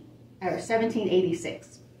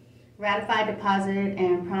 1786. ratified, deposited,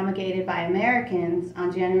 and promulgated by Americans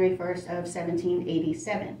on January 1st of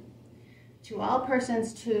 1787. To all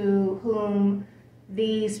persons to whom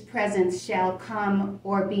these presents shall come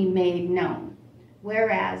or be made known.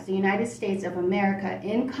 Whereas the United States of America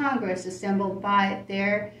in Congress assembled by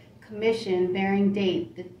their commission bearing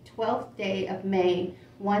date the 12th day of May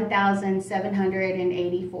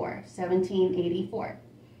 1784,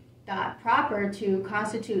 thought proper to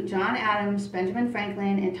constitute John Adams, Benjamin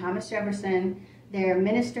Franklin, and Thomas Jefferson their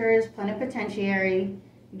ministers plenipotentiary,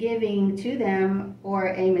 giving to them, or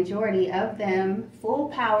a majority of them, full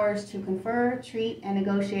powers to confer, treat, and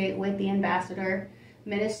negotiate with the ambassador,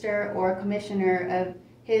 minister, or commissioner of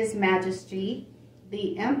His Majesty,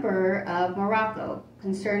 the Emperor of Morocco,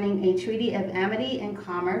 concerning a treaty of amity and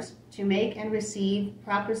commerce, to make and receive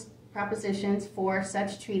propositions for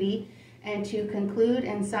such treaty, and to conclude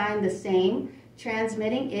and sign the same,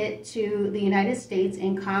 transmitting it to the United States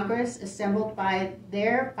in Congress assembled by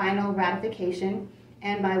their final ratification,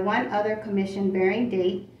 and by one other commission bearing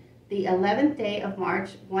date the 11th day of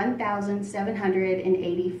March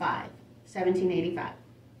 1785,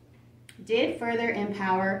 did further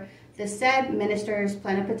empower the said ministers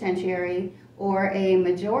plenipotentiary, or a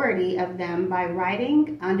majority of them, by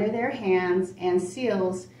writing under their hands and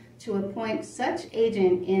seals, to appoint such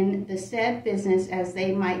agent in the said business as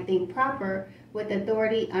they might think proper, with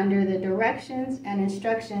authority under the directions and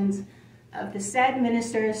instructions of the said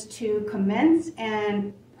ministers to commence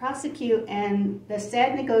and prosecute and the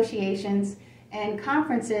said negotiations and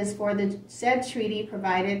conferences for the said treaty,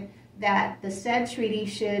 provided that the said treaty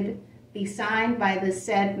should be signed by the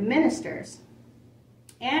said ministers.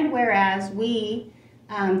 And whereas we,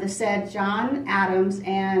 the said John Adams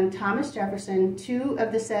and Thomas Jefferson, two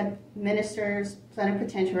of the said ministers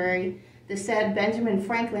plenipotentiary, the said Benjamin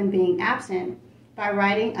Franklin being absent, by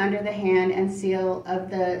writing under the hand and seal of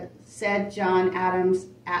the said John Adams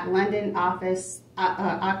at London office,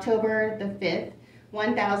 October the 5th,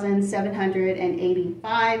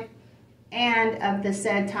 1785, and of the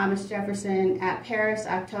said Thomas Jefferson at Paris,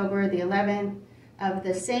 October the 11th of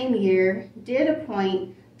the same year, did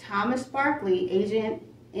appoint Thomas Barclay agent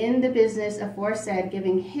in the business aforesaid,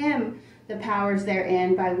 giving him the powers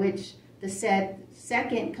therein, by which the said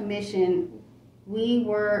second commission we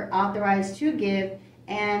were authorized to give,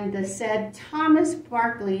 and the said Thomas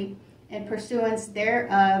Barclay, in pursuance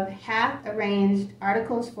thereof, hath arranged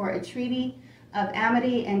articles for a treaty of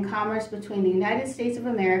amity and commerce between the United States of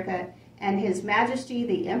America and His Majesty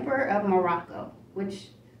the Emperor of Morocco, which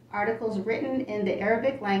articles written in the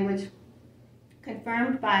Arabic language,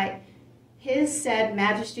 confirmed by His said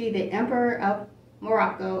Majesty the Emperor of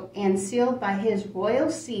Morocco, and sealed by his royal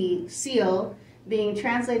seal, being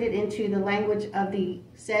translated into the language of the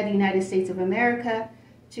said United States of America,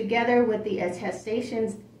 together with the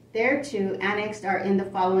attestations thereto annexed, are in the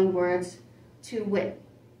following words, to wit: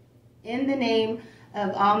 in the name of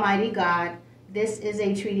Almighty God, this is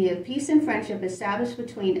a treaty of peace and friendship established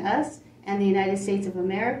between us and the United States of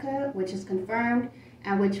America, which is confirmed,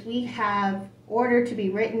 and which we have ordered to be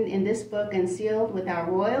written in this book and sealed with our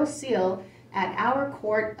royal seal at our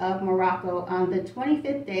court of Morocco on the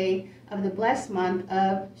 25th day of the blessed month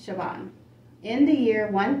of Shaban, in the year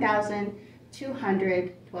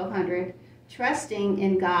 1200, trusting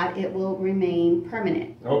in God it will remain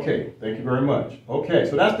permanent. Okay, thank you very much. Okay,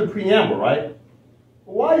 so that's the preamble, right?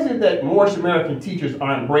 Why is it that Moorish American teachers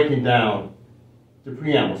aren't breaking down the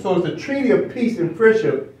preamble? So it's a treaty of peace and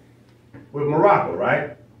friendship with Morocco,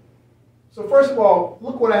 right? So first of all,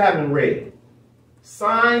 look what I have in red.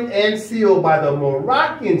 Signed and sealed by the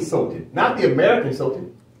Moroccan Sultan, not the American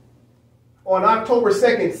Sultan, on October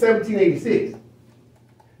 2nd, 1786.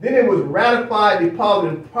 Then it was ratified,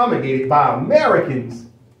 deposited, and promulgated by Americans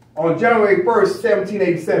on January 1st,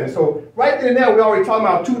 1787. So right then and there, we're already talking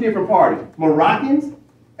about two different parties, Moroccans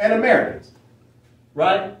and Americans,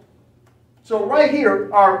 right? So right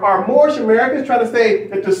here, are Moorish Americans trying to say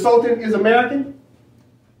that the Sultan is American?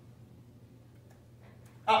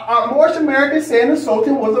 Are Moorish Americans saying the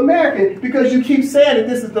Sultan was American? Because you keep saying that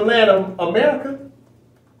this is the land of America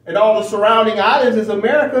and all the surrounding islands is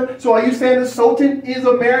America. So are you saying the Sultan is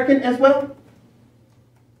American as well?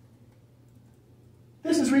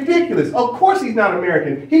 This is ridiculous. Of course he's not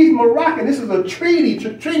American. He's Moroccan. This is a treaty.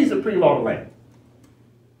 Treaties are pretty long land.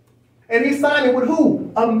 And he signed it with who?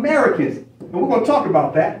 Americans. And we're going to talk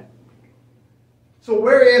about that. So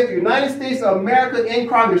whereas the United States of America in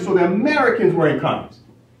Congress, so the Americans were in Congress.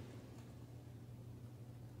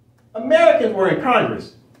 Americans were in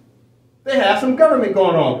Congress. They have some government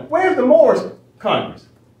going on. Where's the Moorish Congress?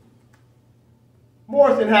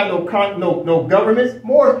 Moors didn't have no governments.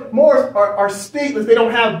 Moors are stateless. They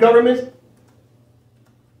don't have governments.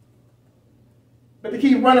 But they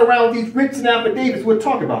keep running around with these written affidavits. We'll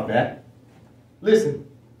talk about that. Listen.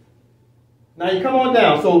 Now you come on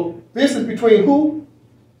down. So this is between who?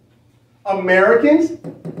 Americans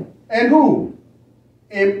and who?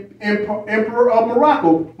 Emperor of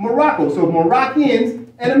Morocco. Morocco. So Moroccans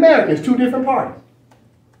and Americans, two different parties.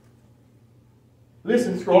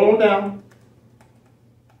 Listen, scroll on down.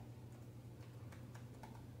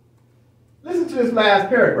 Listen to this last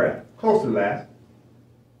paragraph, close to the last.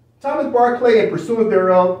 Thomas Barclay and pursuant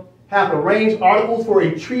thereof hath arranged articles for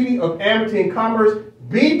a treaty of amity and commerce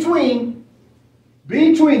between,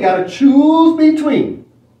 gotta choose between,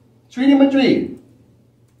 Treaty of Madrid,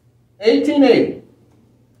 1880,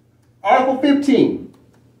 Article 15,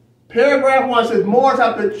 paragraph 1 says Moors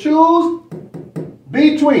have to choose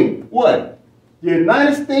between what? The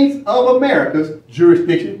United States of America's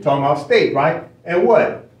jurisdiction, talking about state, right? And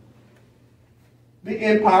what? The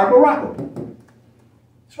Empire of Morocco.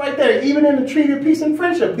 It's right there, even in the Treaty of Peace and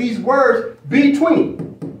Friendship, these words,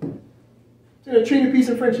 between. It's in the Treaty of Peace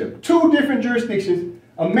and Friendship. Two different jurisdictions,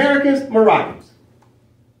 Americans, Moroccans.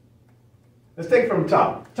 Let's take it from the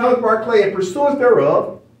top. Thomas Barclay and pursuant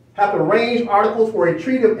thereof hath arranged articles for a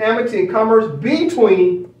treaty of amity and commerce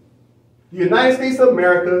between the United States of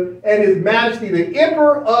America and His Majesty the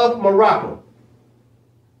Emperor of Morocco,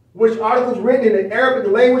 which articles written in the Arabic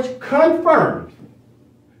language confirmed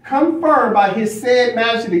by His said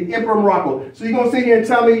Majesty the Emperor of Morocco. So you're going to sit here and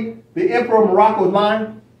tell me the Emperor of Morocco is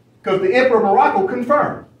lying? Because the Emperor of Morocco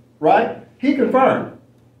confirmed, right? He confirmed.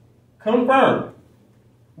 Confirmed.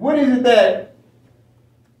 What is it that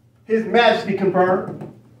His Majesty confirmed?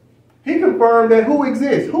 He confirmed that who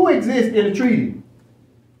exists? Who exists in the treaty?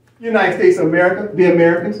 The United States of America, the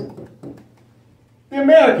Americans. The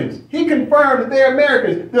Americans. He confirmed that they're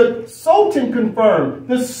Americans. The Sultan confirmed.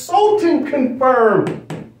 The Sultan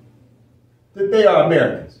confirmed that they are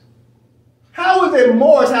Americans. How is it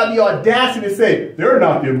Moors have the audacity to say, they're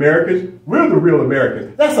not the Americans, we're the real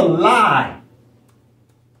Americans? That's a lie.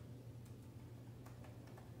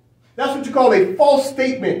 That's what you call a false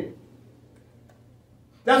statement.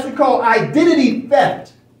 That's what you call identity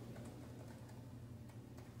theft.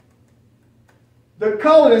 The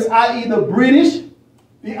colonists, i.e. the British,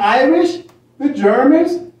 the Irish, the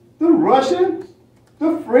Germans, the Russians,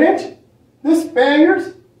 the French, the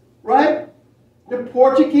Spaniards, right? The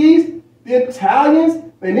Portuguese, the Italians,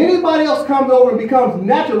 and anybody else comes over and becomes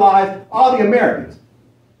naturalized, are the Americans.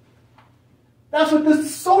 That's what the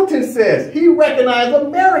Sultan says. He recognized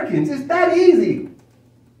Americans. It's that easy.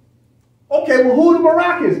 Okay, well, who are the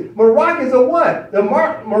Moroccans? Moroccans are what? The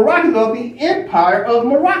Moroccans are the Empire of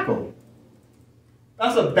Morocco.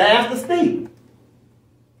 That's a vast estate.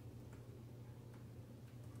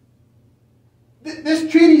 This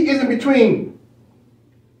treaty isn't between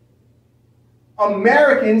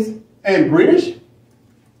Americans and British.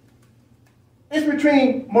 It's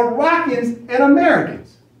between Moroccans and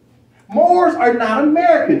Americans. Moors are not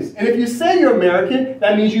Americans. And if you say you're American,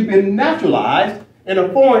 that means you've been naturalized in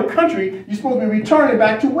a foreign country. You're supposed to be returning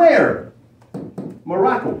back to where?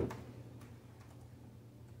 Morocco.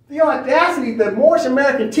 The audacity that Moorish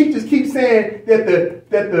American teachers keep saying that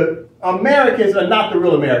the Americans are not the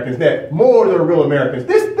real Americans, that Moors are the real Americans.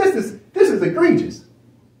 This is egregious.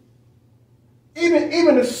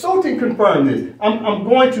 Even the Sultan confirmed this. I'm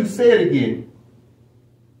going to say it again.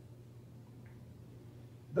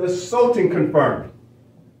 The Sultan confirmed.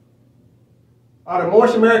 Are the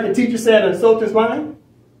Moorish American teachers saying the Sultan's lying?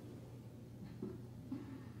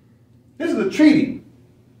 This is a treaty.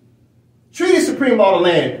 Treaty is supreme law of the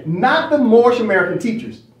land, not the Moorish American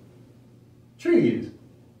teachers. Treaty is.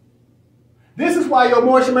 This is why your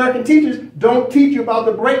Moorish American teachers don't teach you about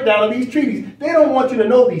the breakdown of these treaties. They don't want you to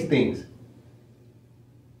know these things.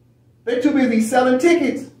 They're too busy selling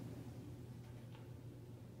tickets.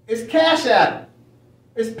 It's Cash App.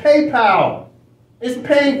 It's PayPal. It's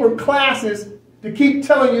paying for classes to keep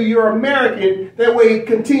telling you you're American. That way it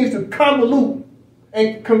continues to convolute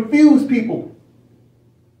and confuse people.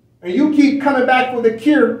 And you keep coming back for the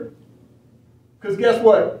cure. Because guess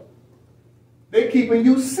what? They're keeping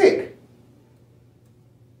you sick.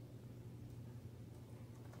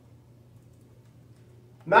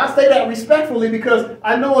 Now I say that respectfully because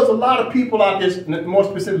I know there's a lot of people out there, more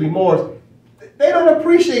specifically Moors, they don't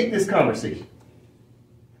appreciate this conversation.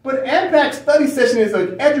 But AMPAC study session is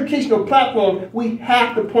an educational platform. We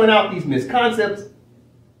have to point out these misconceptions.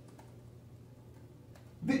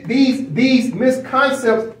 These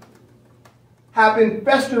misconceptions have been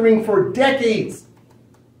festering for decades.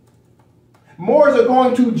 Moors are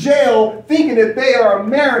going to jail thinking that they are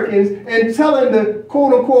Americans and telling the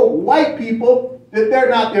quote-unquote white people that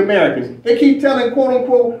they're not the Americans. They keep telling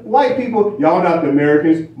quote-unquote white people, y'all not the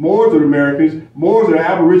Americans, Moors are the Americans, Moors are the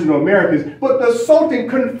Aboriginal Americans. But the Sultan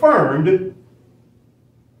confirmed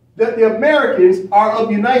that the Americans are of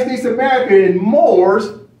the United States of America and Moors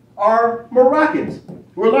are Moroccans.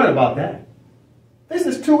 We'll learn about that. This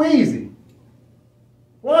is too easy.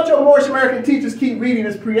 Why don't your Moorish American teachers keep reading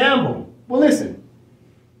this preamble? Well, listen.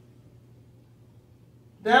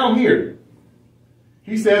 Down here,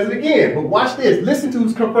 he says it again, but watch this. Listen to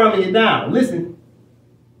who's confirming it down. Listen.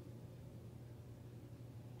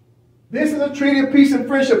 This is a treaty of peace and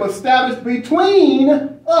friendship established between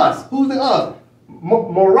us. Who's the us?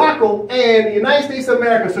 Morocco and the United States of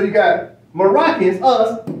America. So you got Moroccans,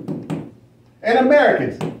 us, and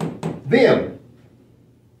Americans, them.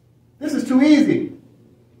 This is too easy.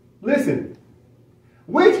 Listen.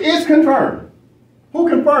 Which is confirmed. Who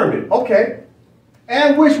confirmed it? Okay.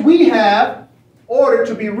 And which we have ordered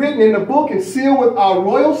to be written in the book and sealed with our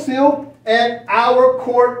royal seal at our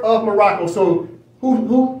court of Morocco. So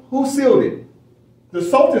who sealed it? The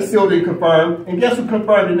Sultan sealed it and confirmed. And guess who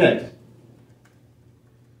confirmed it next?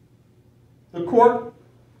 The court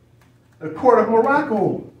of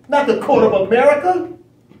Morocco, not the court of America.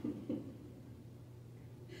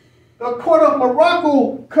 The court of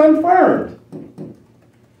Morocco confirmed,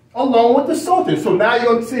 along with the Sultan. So now you're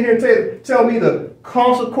going to sit here and tell me the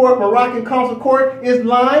consul court, Moroccan consul court, is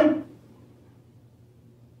lying?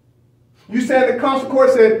 You said the consul court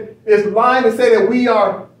is lying to say that we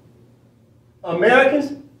are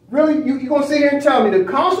Americans? Really? You're going to sit here and tell me the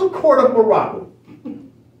consul court of Morocco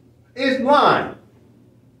is lying,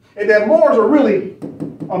 and that Moors are really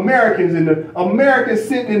Americans, and the Americans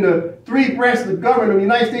sitting in the three branches of government of the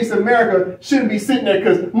United States of America shouldn't be sitting there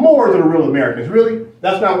because Moors are the real Americans. Really?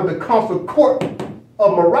 That's not what the consul court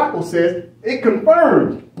of Morocco says. It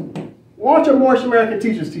confirms. Why aren't your Moorish American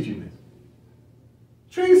teachers teaching this?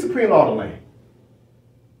 Treaty supreme law of the land.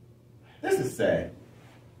 This is sad.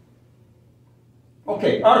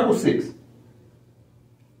 Okay, Article 6.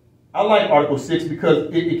 I like Article 6 because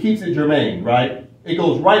it keeps it germane, right? It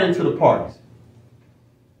goes right into the parties.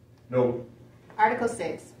 No. Article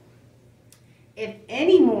 6. If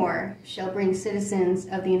any Moor shall bring citizens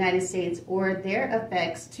of the United States or their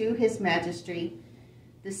effects to his majesty,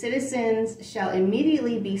 the citizens shall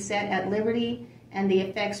immediately be set at liberty and the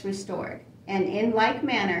effects restored. And in like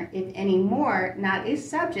manner, if any Moor not a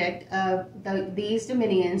subject of these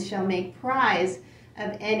dominions shall make prize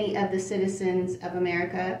of any of the citizens of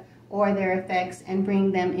America or their effects and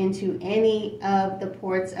bring them into any of the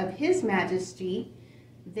ports of his majesty,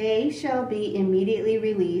 they shall be immediately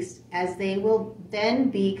released, as they will then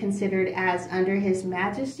be considered as under his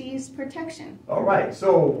majesty's protection. All right,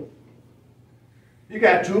 so you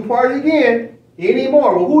got two parties again. Any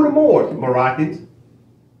Moor? Well, who are the Moors? Moroccans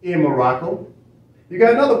in Morocco. You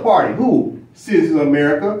got another party. Who? Citizens of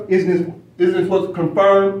America. Isn't this what's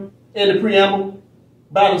confirmed in the preamble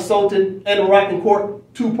by the Sultan and the Moroccan court?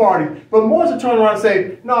 Two parties. But Moors will turn around and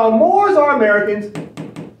say, no, Moors are Americans,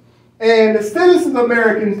 and the citizens of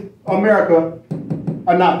America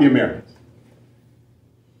are not the Americans.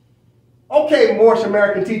 Okay, Moorish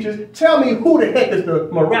American teachers, tell me who the heck is the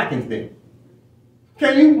Moroccans then?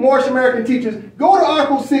 Can you, Moorish American teachers, go to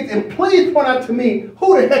Article 6 and please point out to me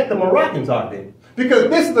who the heck the Moroccans are then? Because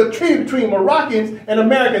this is a treaty between Moroccans and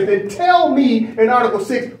Americans. Then tell me in Article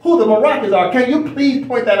 6 who the Moroccans are. Can you please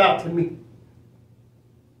point that out to me?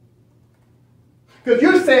 Because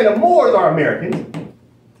you're saying the Moors are Americans,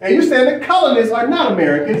 and you're saying the colonists are not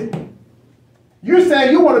Americans. You're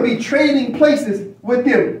saying you want to be trading places with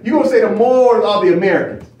them. You're going to say the Moors are the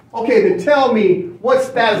Americans. Okay, then tell me what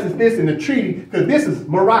status is this in the treaty, because this is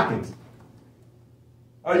Moroccans.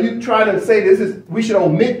 Are you trying to say we should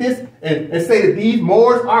omit this and say that these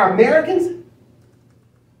Moors are Americans?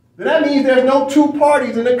 Then that means there's no two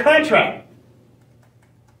parties in the contract.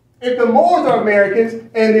 If the Moors are Americans,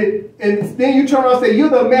 and then you turn around and say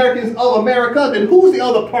you're the Americans of America, then who's the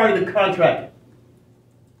other party to the contract?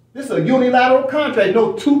 This is a unilateral contract.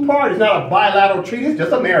 No two parties, not a bilateral treaty. It's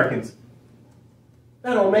just Americans.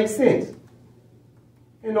 That don't make sense.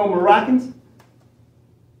 You know, Moroccans.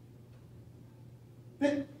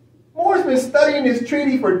 Moors been studying this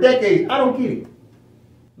treaty for decades. I don't get it.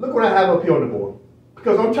 Look what I have up here on the board.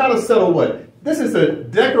 Because I'm trying to settle what? This is a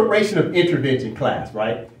declaration of intervention class,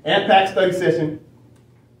 right? AMPAC study session.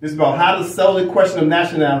 This is about how to settle the question of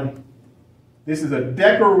nationality. This is a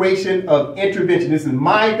declaration of intervention. This is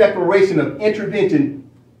my declaration of intervention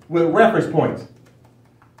with reference points.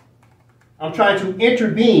 I'm trying to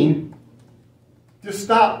intervene to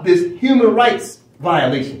stop this human rights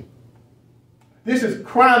violation. This is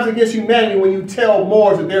crimes against humanity when you tell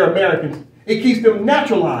Moors that they're Americans. It keeps them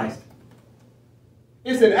naturalized.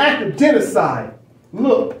 It's an act of genocide.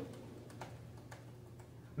 Look,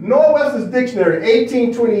 Noah Webster's Dictionary,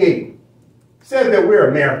 1828, says that we're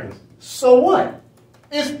Americans. So what?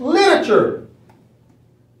 It's literature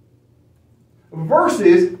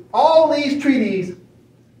versus all these treaties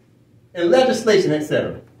and legislation,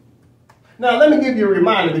 etc. Now, let me give you a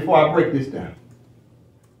reminder before I break this down.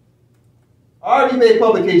 RDBA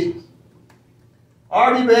publications.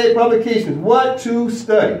 RDBA publications. What to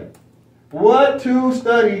study. What to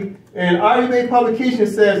study. And RDBA publication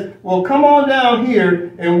says, well, come on down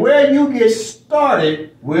here, and where you get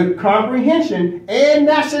started with comprehension and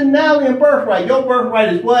nationality and birthright. Your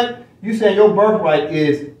birthright is what? You saying your birthright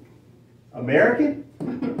is American?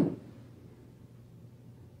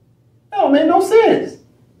 That don't make no sense.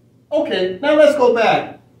 Okay, now let's go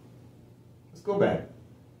back. Let's go back.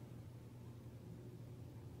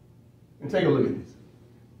 And take a look at this.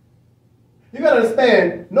 You got to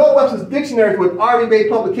understand, Noah Webster's Dictionary with RDBA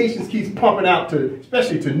publications keeps pumping out to,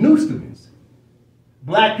 especially to new students.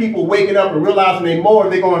 Black people waking up and realizing they're more,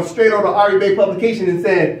 they're going straight over to RDBA publications and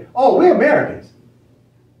saying, oh, we're Americans.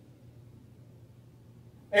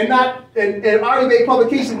 And RDBA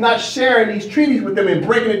publications not sharing these treaties with them and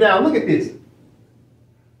breaking it down. Look at this.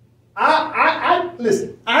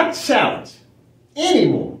 Listen, I challenge any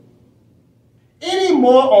more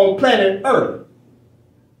on planet Earth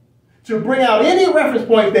to bring out any reference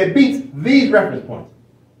points that beats these reference points.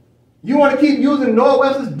 You want to keep using Noah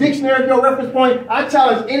Webster's Dictionary as your reference point? I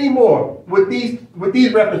challenge any more with these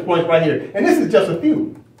reference points right here. And this is just a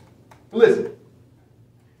few. Listen.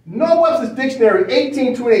 Noah Webster's Dictionary,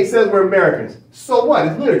 1828, says we're Americans. So what?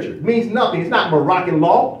 It's literature. It means nothing. It's not Moroccan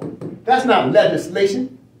law. That's not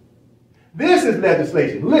legislation. This is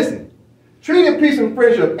legislation. Listen. Treaty of Peace and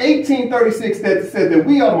Friendship, 1836, said that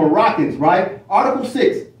we are Moroccans, right? Article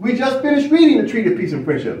 6. We just finished reading the Treaty of Peace and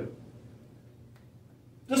Friendship.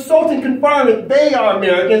 The Sultan confirmed that they are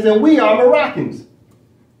Americans and we are Moroccans.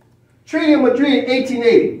 Treaty of Madrid,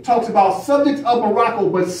 1880, talks about subjects of Morocco,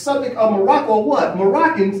 but subject of Morocco are what?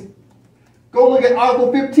 Moroccans. Go look at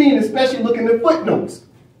Article 15, especially look in the footnotes.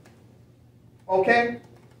 Okay?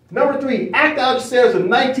 Number 3, Act of Algeciras of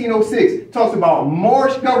 1906 talks about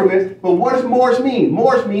Moorish governments, but what does Moorish mean?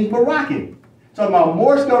 Moorish means Moroccan. Talking about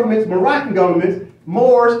Moorish governments, Moroccan governments,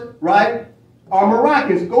 Moors, right, are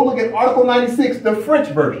Moroccans. Go look at Article 96, the French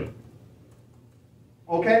version.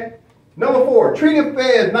 Okay? Number 4, Treaty of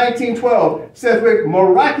Fez 1912 says we're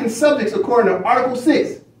Moroccan subjects according to Article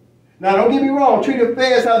 6. Now, don't get me wrong, Treaty of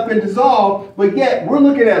Fez has been dissolved, but yet we're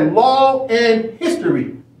looking at law and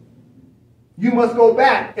history. You must go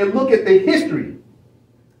back and look at the history.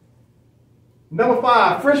 Number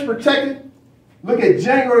 5, French protected. Look at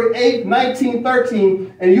January 8,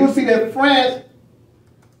 1913, and you'll see that France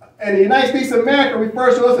and the United States of America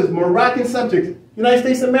refers to us as Moroccan subjects. United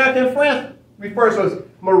States of America and France refers to us as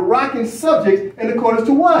Moroccan subjects in accordance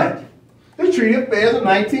to what? The Treaty of Fez of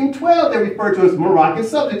 1912 that referred to as Moroccan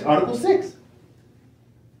subjects, Article 6.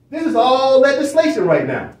 This is all legislation right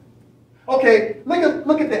now. Okay,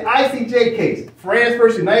 look at the ICJ case, France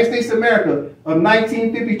versus United States of America of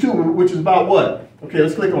 1952, which is about what? Okay,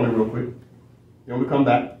 let's click on it real quick. Then we come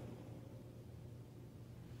back.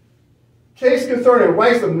 Case concerning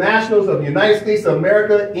rights of nationals of the United States of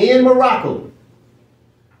America in Morocco.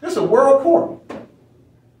 This is a world court.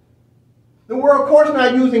 The world court is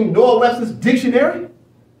not using Noah Webster's dictionary.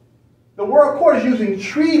 The world court is using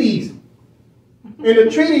treaties. And the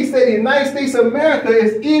treaty said the United States of America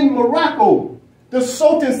is in Morocco. The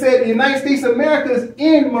Sultan said the United States of America is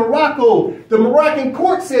in Morocco. The Moroccan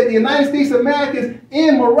court said the United States of America is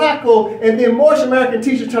in Morocco. And then Moorish American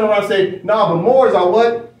teachers turn around and say, no, the Moors are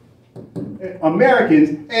what? Americans,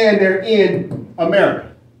 and they're in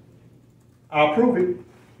America. I'll prove it.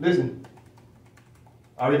 Listen.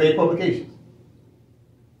 RDBA publications.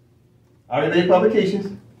 RDBA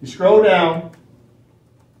publications. You scroll down.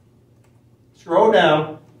 Scroll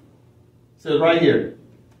down. It says right here.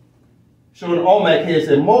 Showing the OMAC here. It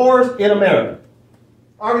says Moors in America.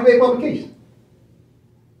 RDBA publications.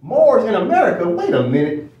 Moors in America? Wait a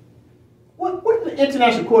minute. What did the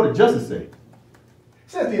International Court of Justice say? It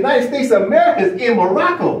says the United States of America is in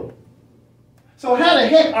Morocco. So how the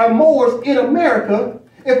heck are Moors in America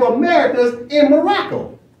if America's in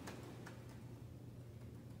Morocco?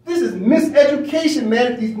 This is miseducation,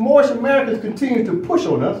 man, that these Moorish Americans continue to push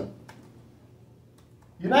on us.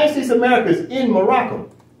 United States of America is in Morocco.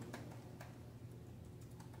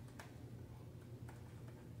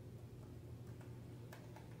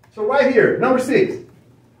 So right here, number 6,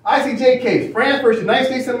 ICJ case, France versus United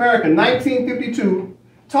States of America, 1952,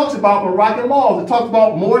 talks about Moroccan laws. It talks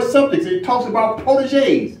about Moorish subjects. It talks about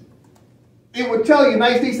protégés. It would tell you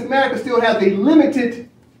United States of America still has a limited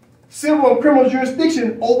civil and criminal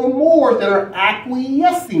jurisdiction over Moors that are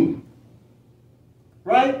acquiescing.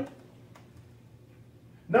 Right?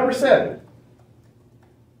 Number 7.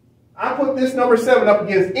 I put this number 7 up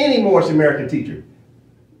against any Moorish American teacher.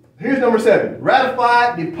 Here's number 7.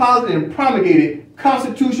 Ratified, deposited, and promulgated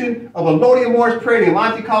Constitution of Allodian Moorish Praetor,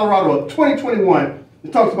 Monte, Colorado of 2021.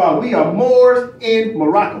 It talks about we are Moors in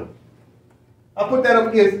Morocco. I put that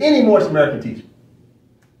up against any Moorish American teacher.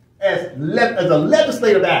 As a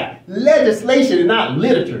legislative act. Legislation and not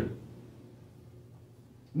literature.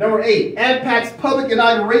 Number 8. AMPAC's public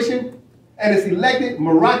inauguration and its elected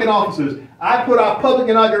Moroccan officers. I put our public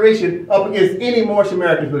inauguration up against any Moorish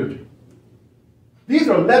American literature. These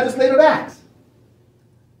are legislative acts.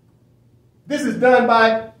 This is done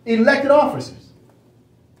by elected officers.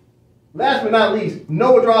 Last but not least,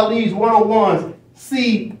 Noah Drali's 101s,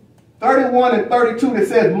 C 31 and 32 that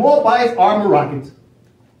says Moabites are Moroccans.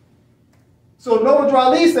 So Noah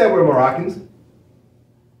Drali said we're Moroccans.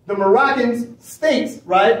 The Moroccan states,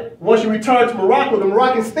 right? Once you return to Morocco, the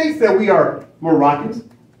Moroccan states said we are Moroccans.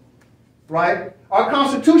 Right? Our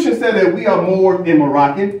Constitution said that we are more than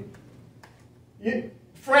Moroccan.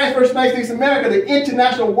 France versus United States of America, the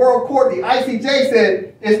International World Court, the ICJ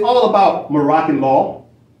said it's all about Moroccan law.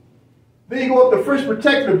 Then you go up to First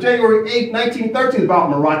Protected of January 8, 1913 about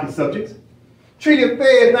Moroccan subjects. Treaty of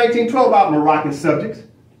Fez 1912 about Moroccan subjects.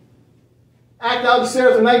 Act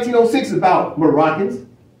Algeciras of 1906 is about Moroccans.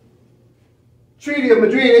 Treaty of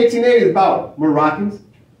Madrid 1880 is about Moroccans.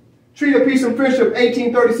 Treaty of Peace and Friendship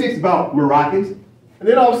 1836 about Moroccans. And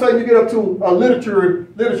then all of a sudden you get up to a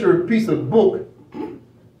literature piece of book.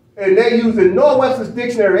 And they use the Northwest's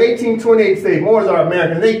Dictionary 1828 to say Moors are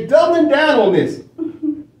American. They doubling down on this.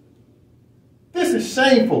 This is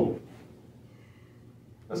shameful.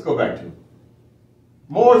 Let's go back to it.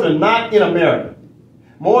 Moors are not in America.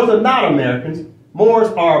 Moors are not Americans. Moors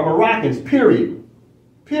are Moroccans, period.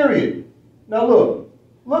 Period. Now look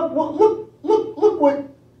what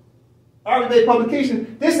Arbitration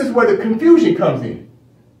publication, this is where the confusion comes in.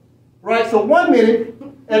 Right? So 1 minute,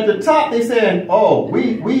 at the top they saying, oh,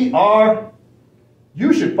 we are,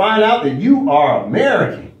 you should find out that you are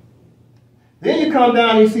American. Then you come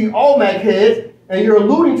down and you see AMPAC heads, and you're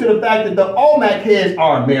alluding to the fact that the AMPAC heads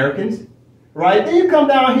are Americans. Right? Then you come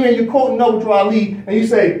down here and you quote Noah Drali, and you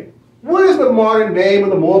say, what is the modern name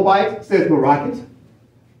of the Moabites? It says Moroccans.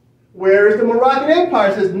 Where is the Moroccan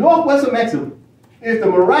Empire? It says northwest of Mexico. It's the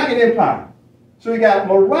Moroccan Empire. So you got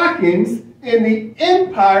Moroccans in the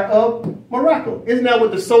Empire of Morocco. Isn't that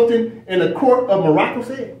what the Sultan and the court of Morocco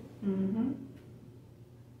said? Mm-hmm.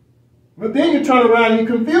 But then you turn around and you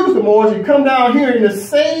confuse the Moors. You come down here and the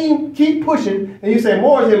same, keep pushing, and you say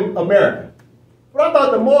Moors in America. But I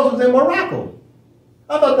thought the Moors was in Morocco.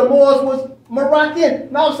 I thought the Moors was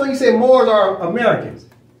Moroccan. Now so you say Moors are Americans.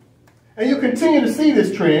 And you continue to see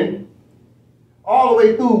this trend all the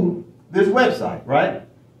way through this website, right?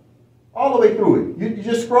 All the way through it. You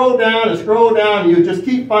just scroll down and you just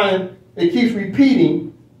keep finding, it keeps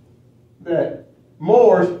repeating that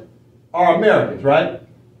Moors are Americans, right?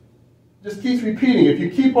 Just keeps repeating. If you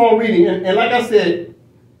keep on reading, and like I said,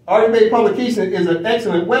 Arbitration Publication is an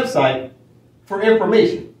excellent website for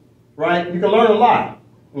information, right? You can learn a lot,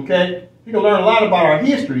 okay? You can learn a lot about our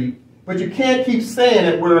history, but you can't keep saying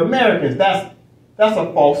that we're Americans. That's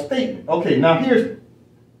a false statement. Okay, now here's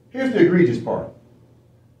the egregious part.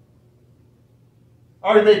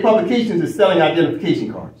 Arbitration Publications is selling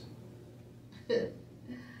identification cards.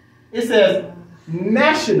 It says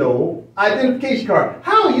national identification card.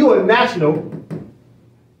 How are you a national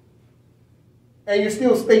and you're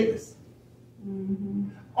still stateless? Mm-hmm.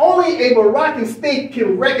 Only a Moroccan state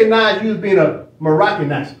can recognize you as being a Moroccan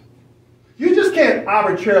national. You just can't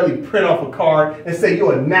arbitrarily print off a card and say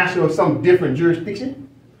you're a national of some different jurisdiction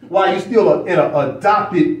while you're still an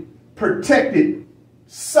adopted, protected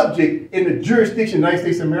subject in the jurisdiction of the United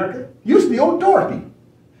States of America. You're still Dorothy.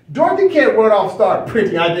 Dorothy can't run off and start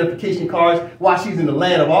printing identification cards while she's in the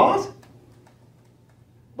land of Oz.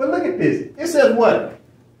 But look at this. It says what?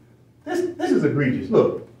 This is egregious.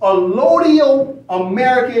 Look, allodial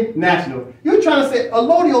American national. You're trying to say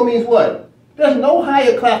allodial means what? There's no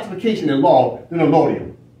higher classification in law than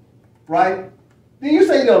allodial, right? Then you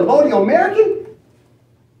say you're allodial American?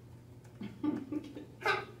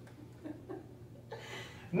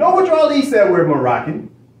 Noah Drali said we're Moroccan.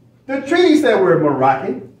 The treaty said we're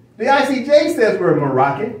Moroccan. The ICJ says we're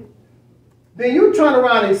Moroccan. then you turn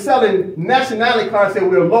around and selling nationality cards and say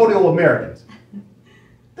we're loyal Americans.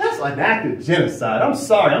 That's an act of genocide. I'm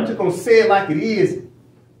sorry. I'm just going to say it like it is,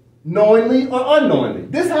 knowingly or unknowingly.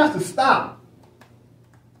 This has to stop.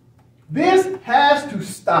 This has to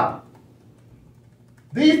stop.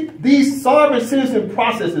 These sovereign citizen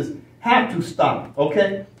processes have to stop,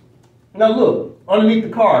 okay? Now look, underneath the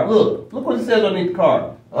card, look what it says underneath the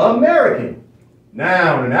card. American,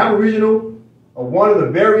 noun, an aboriginal of one of the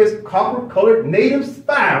various copper-colored natives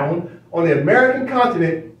found on the American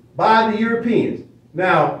continent by the Europeans.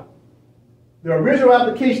 Now, the original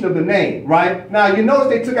application of the name, right? Now, you notice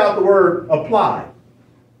they took out the word apply.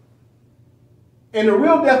 And the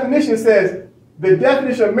real definition says the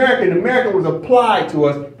definition of American was applied to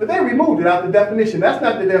us, but they removed it out the definition. That's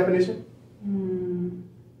not the definition.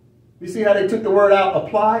 You see how they took the word out,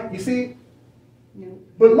 apply? You see? No.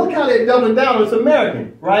 But look how they're doubling down on it's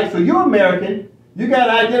American, right? So you're American. You got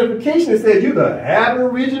an identification that says you're the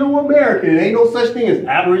Aboriginal American. There ain't no such thing as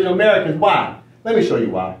Aboriginal Americans. Why? Let me show you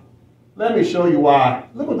why. Let me show you why.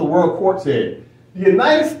 Look what the World Court said. The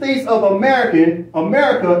United States of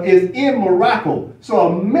America is in Morocco.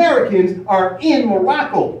 So Americans are in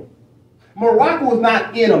Morocco. Morocco is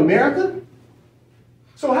not in America.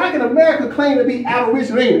 So how can America claim to be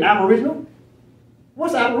Aboriginal? It ain't Aboriginal.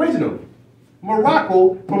 What's Aboriginal?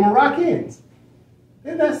 Morocco for Moroccans.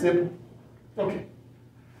 Isn't that simple? Okay.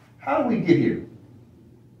 How do we get here?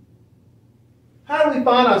 How do we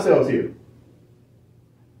find ourselves here?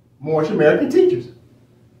 Moorish American teachers.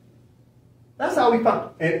 That's how we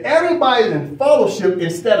find. And everybody's in fellowship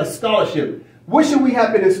instead of scholarship. What should we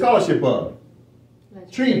have been in scholarship of?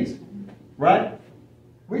 Treaties. Right?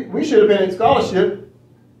 We should have been in scholarship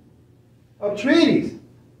of treaties.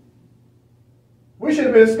 We should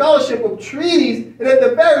have been in scholarship of treaties, and at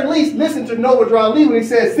the very least, listen to Noah Drali when he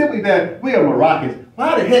says simply that we are Moroccans.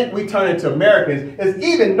 Why the heck we turn into Americans? As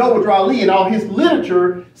even Noah Drali in all his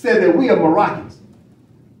literature said that we are Moroccans.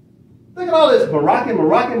 Look at all this Moroccan,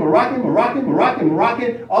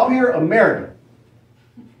 all here American.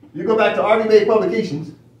 You go back to RV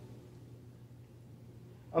Publications,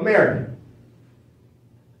 American.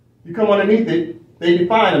 You come underneath it, they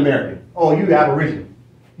define American. Oh, you Aboriginal.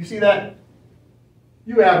 You see that?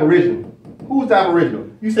 You Aboriginal. Who's Aboriginal?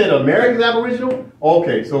 You said America's Aboriginal?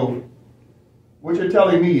 Okay, so what you're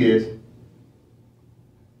telling me is,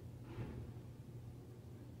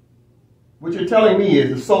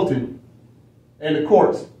 the Sultan and the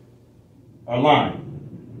courts are lying.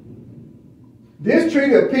 This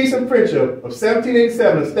Treaty of Peace and Friendship of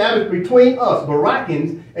 1787 established between us,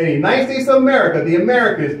 Moroccans, and the United States of America, the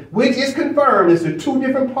Americans, which is confirmed as to two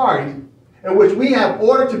different parties, and which we have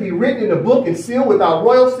ordered to be written in the book and sealed with our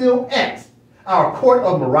royal seal X, our court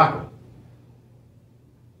of Morocco.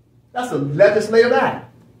 That's a legislative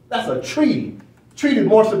act. That's a treaty. Treaty is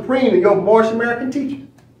more supreme than your Moorish American teachers.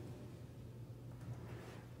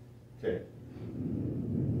 Okay.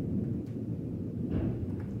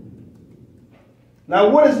 Now,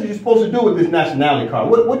 what is you supposed to do with this nationality card?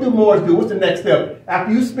 What do Moors do? What's the next step?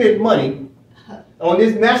 After you spend money on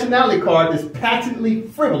this nationality card that's patently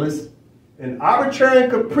frivolous and arbitrary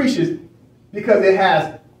and capricious because it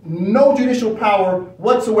has no judicial power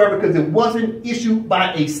whatsoever because it wasn't issued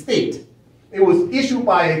by a state. It was issued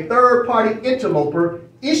by a third-party interloper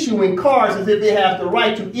issuing cards as if it has the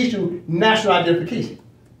right to issue national identification.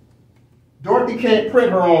 Dorothy can't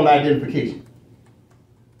print her own identification.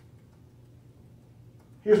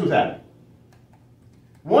 Here's what's happening.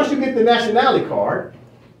 Once you get the nationality card,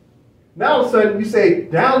 now all of a sudden you say,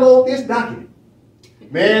 download this document.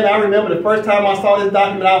 Man, I remember the first time I saw this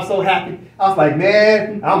document, I was so happy. I was like,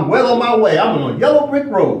 man, I'm well on my way. I'm on a yellow brick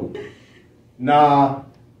road. Nah,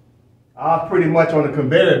 I was pretty much on a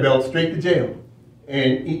conveyor belt straight to jail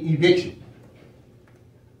and eviction.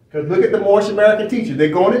 Because look at the Moorish American teachers. They're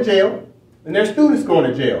going to jail and their students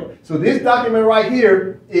going to jail. So this document right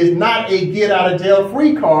here is not a get out of jail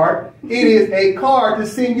free card. It is a card to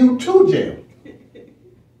send you to jail.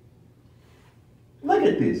 Look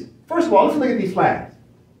at this. First of all, let's look at these flags.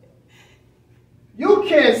 You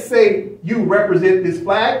can't say you represent this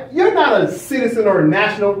flag. You're not a citizen or a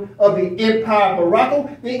national of the Empire of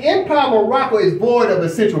Morocco. The Empire of Morocco is void of a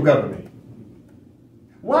central government.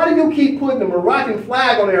 Why do you keep putting the Moroccan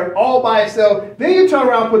flag on there all by itself? Then you turn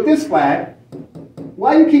around and put this flag.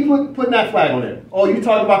 Why do you keep putting that flag on there? Oh, you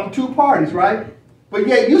talk about the two parties, right? But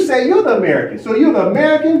yet you say you're the American. So you're the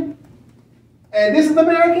American and this is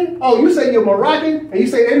American? Oh, you say you're Moroccan and you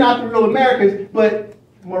say they're not the real Americans, but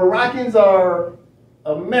Moroccans are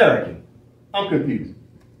American. I'm confused.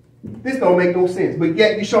 This don't make no sense. But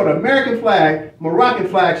yet you show the American flag, Moroccan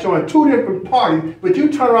flag showing two different parties, but you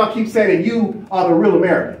turn around and keep saying that you are the real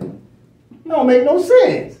American. It don't make no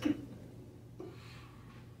sense.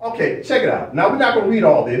 Okay, check it out. Now we're not going to read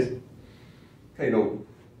all this. Okay, no.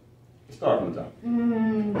 Start from the top. The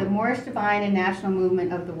Moorish Divine and National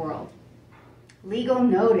Movement of the World. Legal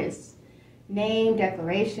notice. Name,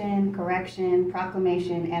 declaration, correction,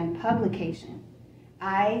 proclamation, and publication.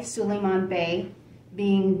 I, Suleiman Bey,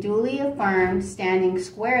 being duly affirmed, standing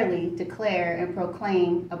squarely, declare and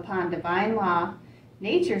proclaim upon divine law,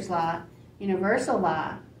 nature's law, universal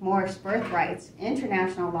law, Moorish birthrights,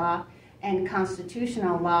 international law, and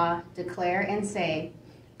constitutional law, declare and say,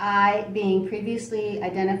 I, being previously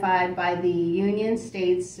identified by the United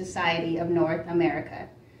States Society of North America,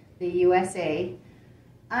 the USA,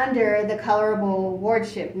 under the colorable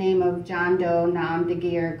wardship name of John Doe Nam de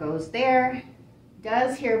Geer goes there,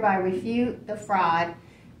 does hereby refute the fraud,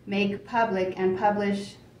 make public and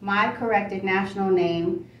publish my corrected national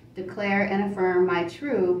name, declare and affirm my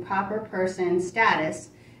true proper person status,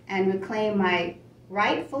 and reclaim my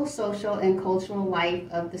rightful social and cultural life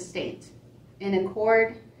of the state, in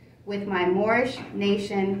accord with my Moorish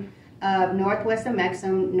nation of Northwest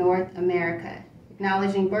Amexem, North America,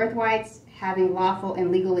 acknowledging birthrights, having lawful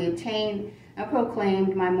and legally obtained and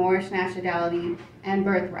proclaimed my Moorish nationality and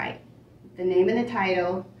birthright, the name and the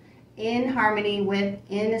title, in harmony with,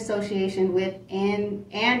 in association with, and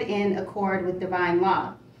in accord with divine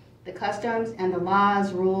law, the customs and the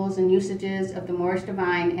laws, rules, and usages of the Moorish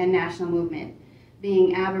divine and national movement,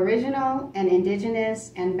 being aboriginal and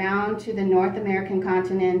indigenous and bound to the North American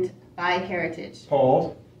continent by heritage.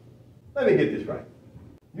 Pause. Let me get this right.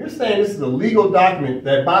 You're saying this is a legal document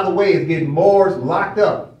that, by the way, is getting Moors locked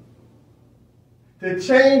up. To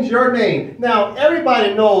change your name. Now,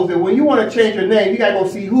 everybody knows that when you want to change your name, you got to go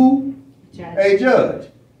see who? Judge. A judge.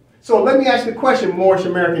 So let me ask you a question, Moorish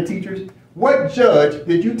American teachers. What judge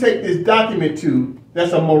did you take this document to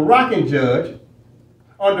that's a Moroccan judge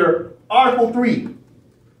under Article 3?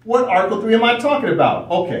 What Article 3 am I talking about?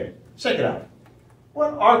 Okay, check it out.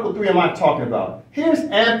 What Article 3 am I talking about? Here's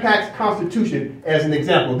AMPAC's constitution as an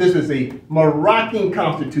example. This is a Moroccan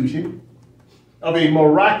constitution of a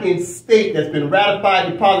Moroccan state that's been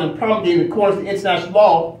ratified, deposited, and promulgated in accordance with international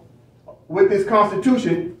law. With this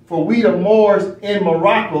constitution, for we the Moors in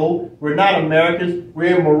Morocco, we're not Americans,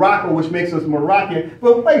 we're in Morocco, which makes us Moroccan.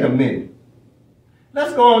 But wait a minute.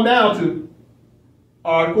 Let's go on down to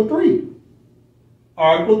Article 3.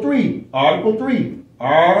 Article 3, Article 3,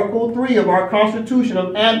 Article 3 of our Constitution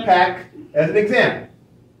of AMPAC as an example.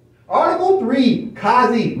 Article 3,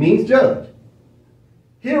 Qazi means judge.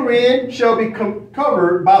 Herein shall be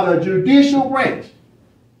covered by the judicial branch.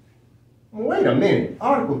 Wait a minute.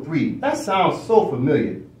 Article 3, that sounds so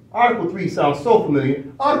familiar. Article 3 sounds so familiar.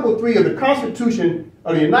 Article 3 of the Constitution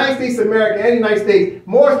of the United States of America and the United States.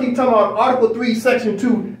 Moors keep talking about Article 3, Section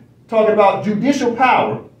 2, talking about judicial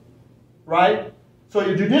power, right? So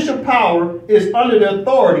your judicial power is under the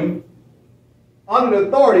authority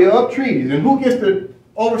of treaties. And who gets to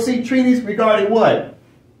oversee treaties regarding what?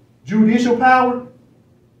 Judicial power?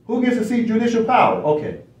 Who gets to see judicial power?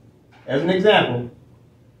 Okay. As an example,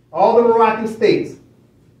 all the Moroccan states,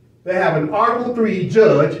 they have an Article 3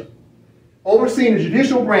 judge overseeing the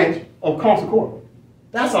judicial branch of council court.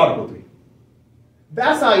 That's Article 3.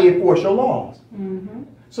 That's how you enforce your laws. Mm-hmm.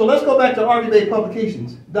 So let's go back to RBA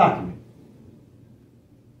Publications document.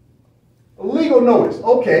 A legal notice.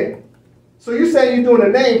 Okay. So you say you're doing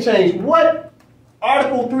a name change. What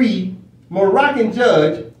Article 3 Moroccan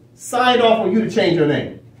judge signed off on you to change your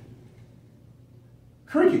name?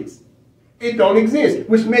 Crickets. It don't exist,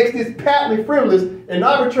 which makes this patently frivolous and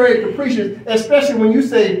arbitrary and capricious, especially when you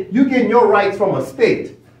say you're getting your rights from a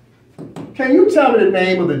state. Can you tell me the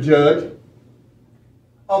name of the judge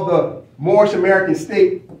of the Moorish American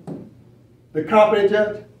state, the competent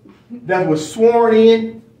judge that was sworn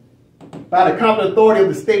in by the competent authority of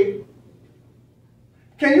the state?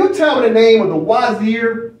 Can you tell me the name of the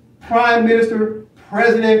Wazir, Prime Minister,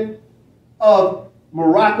 President of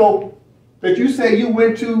Morocco that you say you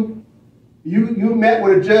went to? You met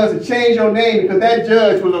with a judge to change your name because that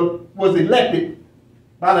judge was elected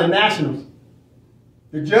by the nationals.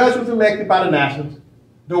 The judge was elected by the nationals.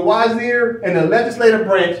 The Wazir and the legislative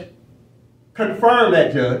branch confirmed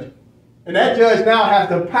that judge. And that judge now has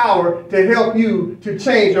the power to help you to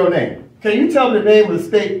change your name. Can you tell me the name of the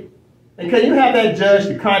state? And can you have that judge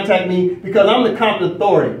to contact me? Because I'm the competent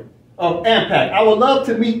authority of AMPAC. I would love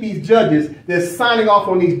to meet these judges that's signing off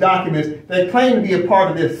on these documents that claim to be a part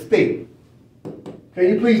of this state. Can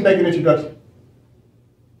you please make an introduction?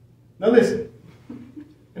 Now listen.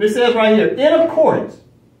 And it says right here, in accordance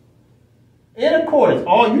In accordance,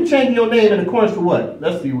 you changing your name in accordance to what?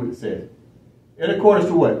 Let's see what it says. In accordance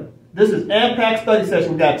to what? This is AMPAC study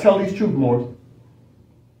session. We got to tell these truth more.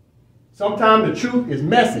 Sometimes the truth is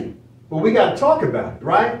messy, but we got to talk about it,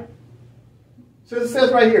 right? So it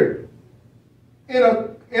says right here, in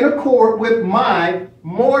accord with my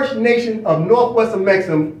Moorish nation of Northwestern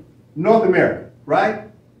Mexico, North America, right?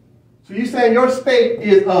 So you're saying your state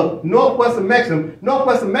is of Northwestern Mexico.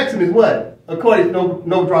 Northwestern Mexico is what? According to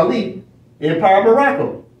Nationality, Empire of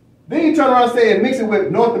Morocco. Then you turn around and say and mix it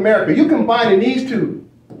with North America. You combining these two.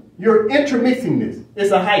 You're intermixing this. It's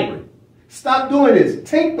a hybrid. Stop doing this.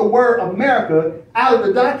 Take the word America out of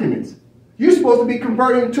the documents. You're supposed to be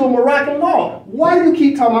converting it to a Moroccan law. Why do you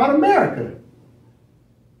keep talking about America?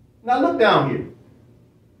 Now look down here.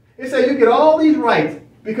 It says you get all these rights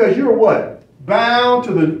because you're what? Bound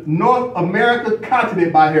to the North America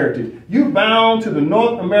continent by heritage. You're bound to the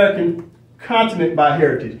North American continent by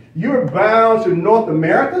heritage. You're bound to North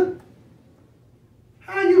America?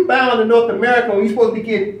 How are you bound to North America when you're supposed to be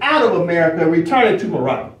getting out of America and returning to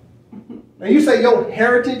Morocco? And you say your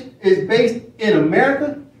heritage is based in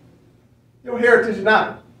America? Your heritage is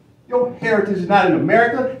not. Your heritage is not in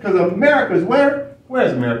America, because America is where? Where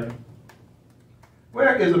is America?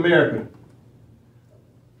 Where is America?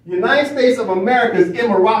 The United States of America is in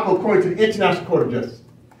Morocco according to the International Court of Justice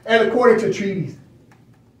and according to treaties.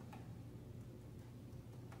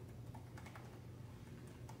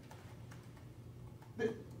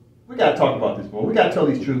 We got to talk about this more. We got to tell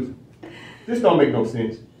these truths. This don't make no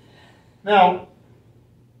sense. Now,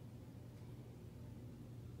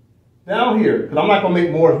 down here, because I'm not going to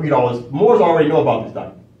make Moors read all this. Moors already know about this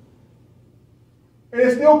document. And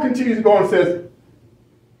it still continues to go on and says,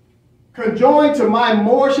 conjoined to my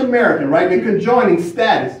Moorish American, right? They're conjoining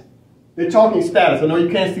status. They're talking status. I know you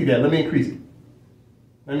can't see that. Let me increase it.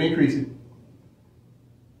 Let me increase it.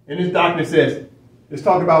 And this document says, it's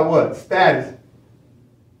talking about what? Status.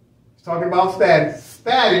 It's talking about status.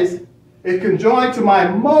 Status is conjoined to my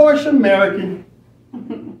Moorish American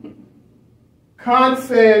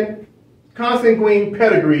consanguine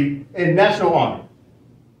pedigree and national honor.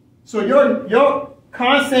 So your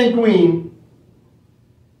consanguine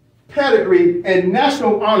pedigree and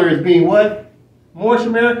national honor is being what? Moorish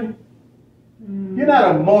American? You're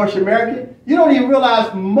not a Moorish American. You don't even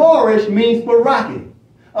realize Moorish means Moroccan.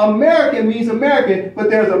 American means American, but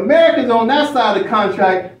there's Americans on that side of the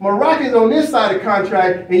contract, Moroccans on this side of the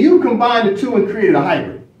contract, and you combine the two and created a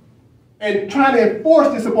hybrid. And trying to enforce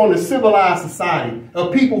this upon a civilized society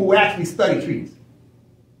of people who actually study treaties.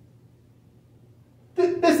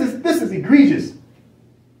 This is egregious.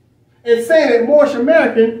 And saying that Moorish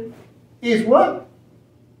American is what?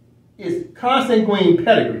 Is consanguine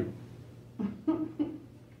pedigree.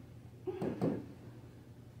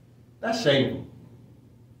 That's shameful.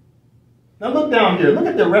 Now look down here. Look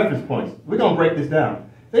at the reference points. We're going to break this down.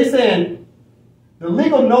 They're saying the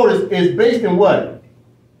legal notice is based in what?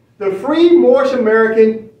 The Free Moorish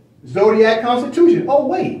American Zodiac Constitution. Oh,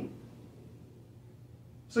 wait.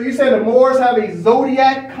 So you say the Moors have a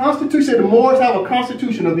Zodiac Constitution? The Moors have a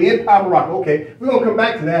constitution of the Empire of Morocco. Okay, we're going to come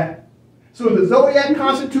back to that. So the Zodiac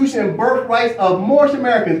Constitution and birthrights of Moorish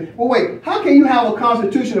Americans. Well, wait, how can you have a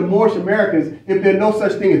constitution of Moorish Americans if there's no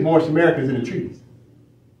such thing as Moorish Americans in the treaties?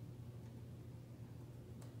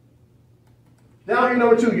 Down here,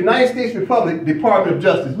 number 2, United States Republic, Department of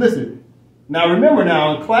Justice. Listen. Now, remember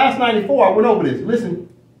now, in class 94, I went over this. Listen.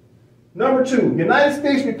 Number 2, United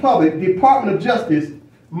States Republic, Department of Justice,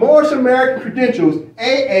 Moorish American Credentials,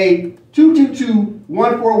 AA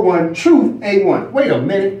 222141, Truth A1. Wait a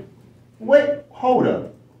minute. Wait, hold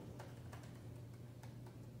up.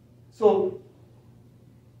 So,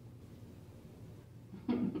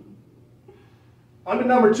 under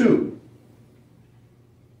number 2,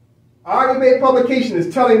 Arbitration publication is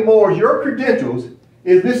telling Moors your credentials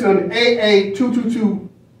is listed on AA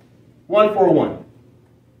 222141.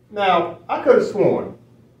 Now, I could have sworn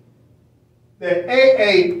that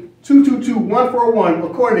AA 222141,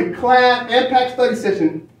 according to class AMPAC study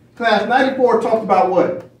session, class 94, talks about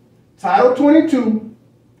what? Title 22,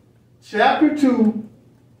 Chapter 2,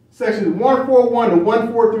 sections 141 to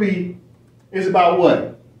 143 is about what?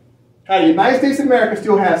 How the United States of America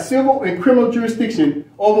still has civil and criminal jurisdiction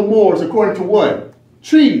over Moors according to what?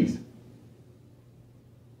 Treaties.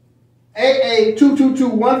 AA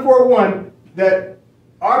 222141, that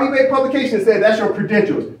RBA publication said that's your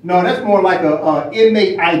credentials. No, that's more like a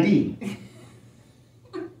inmate ID.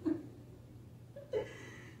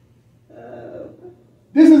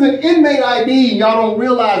 This is an inmate ID, y'all don't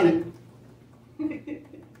realize it.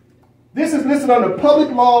 This is listed under Public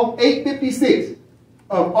Law 856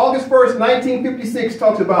 of August 1st, 1956,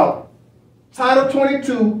 talks about Title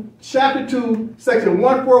 22, Chapter 2, Section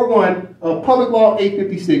 141 of Public Law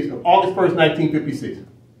 856 of August 1st, 1956.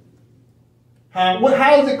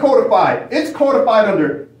 How is it codified? It's codified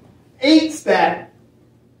under 8 Stat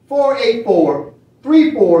 484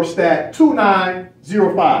 34 Stat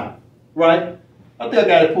 2905. Right? I think I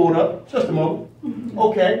got it pulled up. Just a moment.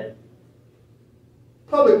 Okay.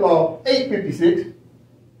 Public Law 856.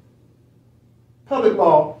 Public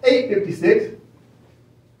Law 856.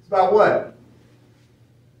 It's about what?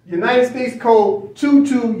 United States Code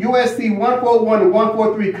 22 USC 141 to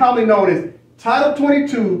 143, commonly known as Title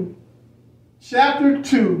 22, Chapter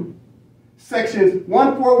 2, Sections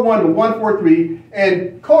 141 to 143,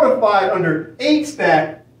 and codified under 8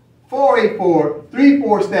 Stat 484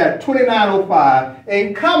 34 Stat 2905,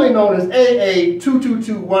 and commonly known as AA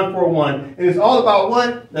 222141. And it's all about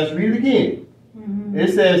what? Let's read it again.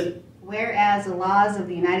 It says, whereas the laws of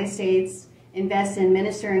the United States invest in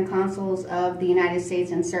minister and consuls of the United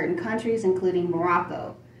States in certain countries, including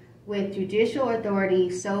Morocco, with judicial authority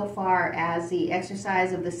so far as the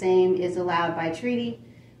exercise of the same is allowed by treaty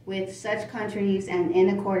with such countries and in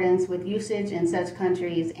accordance with usage in such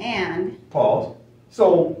countries, and... Pause.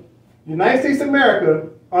 So, United States of America,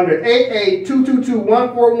 under AA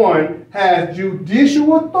 222141, has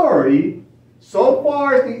judicial authority so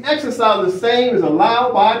far as the exercise of the same is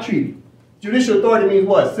allowed by treaty. Judicial authority means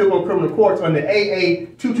what? Civil and criminal courts under AA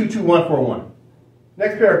 222141.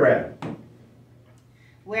 Next paragraph.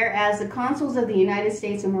 Whereas the consuls of the United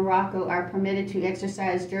States and Morocco are permitted to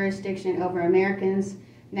exercise jurisdiction over American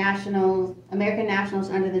nationals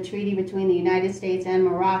under the treaty between the United States and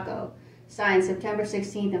Morocco, signed September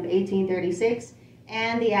 16th of 1836,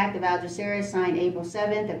 and the Act of Algeciras, signed April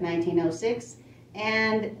 7th of 1906,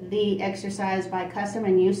 and the exercise by custom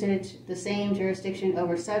and usage the same jurisdiction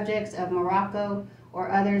over subjects of Morocco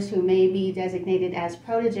or others who may be designated as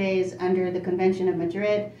proteges under the Convention of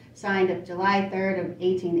Madrid, signed of July 3rd of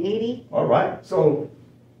 1880. All right. So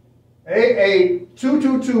AA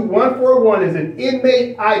 222141 is an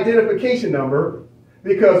inmate identification number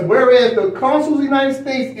because whereas the consuls of the United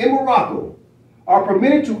States in Morocco are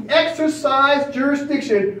permitted to exercise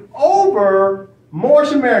jurisdiction over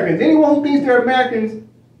Moorish Americans, anyone who thinks they're Americans,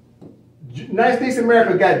 United States of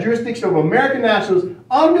America got jurisdiction over American nationals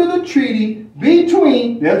under the treaty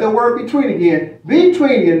between, there's the word between again,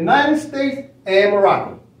 between the United States and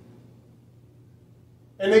Morocco.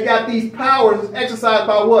 And they got these powers exercised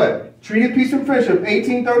by what? Treaty of Peace and Friendship,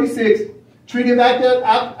 1836, Treaty of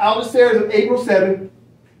Algeciras of April 7th,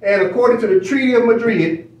 and according to the Treaty of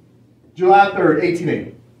Madrid, July 3rd,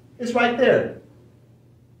 1880. It's right there.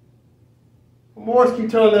 Moors keep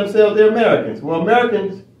telling themselves they're Americans. Well,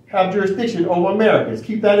 Americans have jurisdiction over Americans.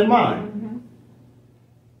 Keep that in mind.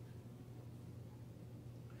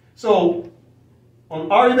 So, on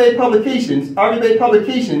RUA Publications, under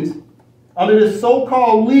this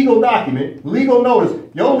so-called legal document, legal notice,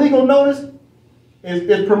 your legal notice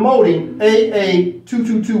is promoting AA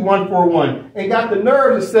 222141 and got the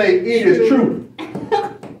nerve to say it is true.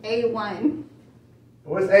 A1.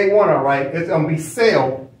 Well, it's A1, all right. It's going to be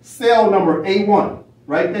cell number A1,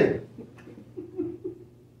 right there.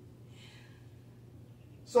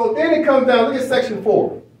 So then it comes down, look at section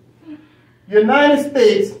 4. United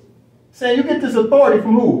States, saying you get this authority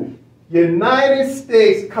from who? United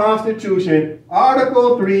States Constitution,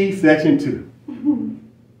 Article 3, Section 2.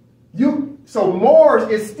 So Moors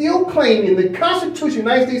is still claiming the Constitution of the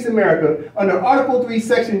United States of America under Article 3,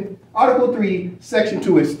 Section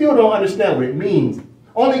 2, and still don't understand what it means.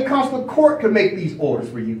 Only consular court can make these orders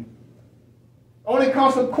for you. Only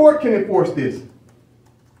consular court can enforce this.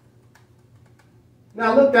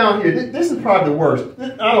 Now look down here. This is probably the worst.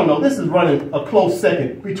 I don't know. This is running a close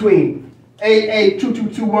second between AA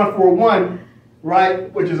 222141,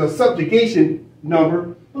 right, which is a subjugation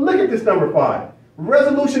number. But look at this number 5.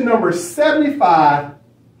 Resolution number 75,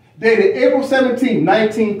 dated April 17,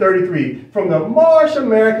 1933, from the Moorish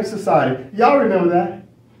American Society. Y'all remember that?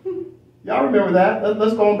 Y'all remember that?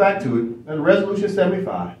 Let's go on back to it. Resolution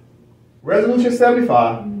 75. Resolution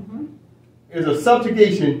 75 is a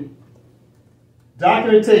subjugation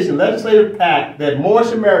documentation, legislative act that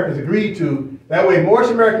Moorish Americans agreed to. That way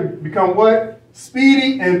Moorish Americans become what?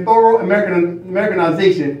 Speedy and thorough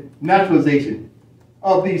Americanization, naturalization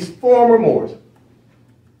of these former Moors.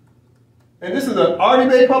 And this is an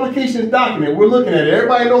RDBA Publications document. We're looking at it.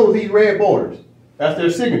 Everybody knows these red borders. That's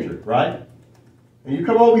their signature, right? And you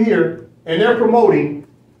come over here, and they're promoting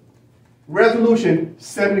Resolution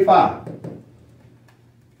 75.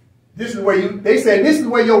 This is where they said this is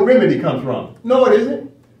where your remedy comes from. No, it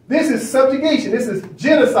isn't. This is subjugation. This is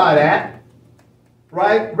Genocide Act,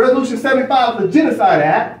 right? Resolution 75 is the Genocide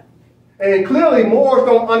Act. And clearly Moors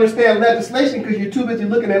don't understand legislation because you're too busy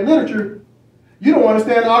looking at literature. You don't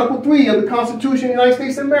understand Article 3 of the Constitution of the United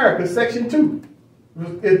States of America, Section 2.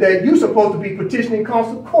 Is that you're supposed to be petitioning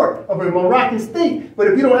consular court of a Moroccan state. But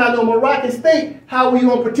if you don't have no Moroccan state, how are you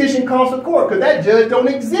going to petition consular court? Because that judge don't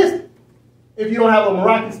exist if you don't have a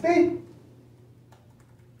Moroccan state.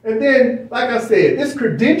 And then, like I said, this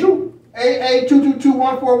credential, AA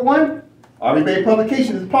 222141, Army Bay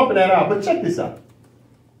Publications is pumping that out. But check this out.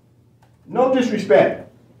 No disrespect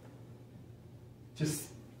to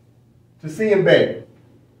CMB.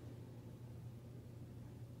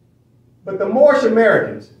 But the Moorish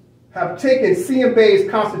Americans have taken CMB's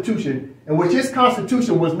constitution, in which his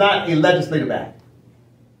constitution was not a legislative act.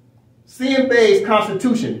 CMB's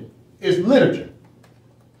constitution is literature.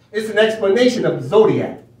 It's an explanation of the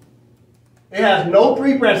Zodiac. It has no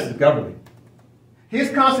three branches of government.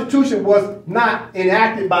 His constitution was not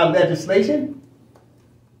enacted by legislation.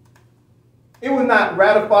 It was not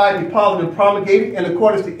ratified, deposited, and promulgated in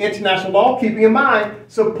accordance to international law. Keeping in mind,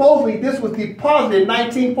 supposedly this was deposited in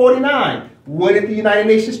 1949. When did the United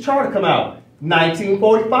Nations Charter come out?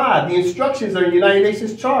 1945. The instructions are in the United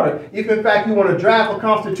Nations Charter. If in fact you want to draft a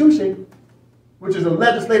constitution, which is a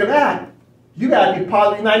legislative act, you got to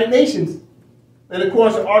deposit the United Nations in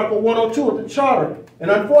accordance to Article 102 of the Charter.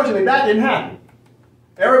 And unfortunately, that didn't happen.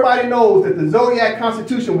 Everybody knows that the Zodiac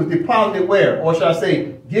Constitution was deposited where? Or should I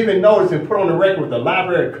say, given notice and put on the record with the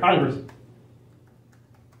Library of Congress.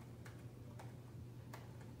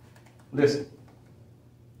 Listen.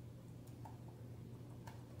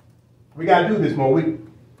 We got to do this more.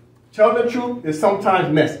 Telling the truth is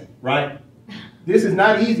sometimes messy, right? This is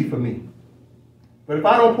not easy for me. But if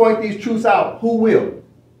I don't point these truths out, who will?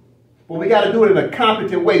 But we got to do it in a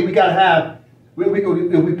competent way. We got to have,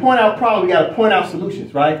 if we point out problems, we got to point out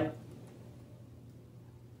solutions, right?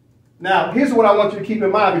 Now, here's what I want you to keep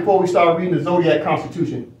in mind before we start reading the Zodiac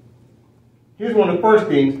Constitution. Here's one of the first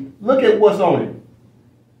things. Look at what's on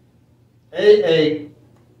it. AA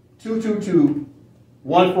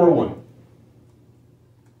 222141.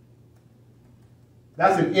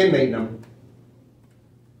 That's an inmate number.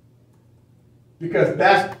 Because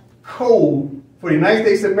that's code for the United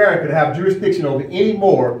States of America to have jurisdiction over any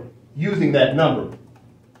more using that number.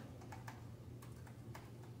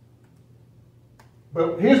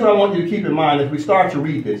 But here's what I want you to keep in mind as we start to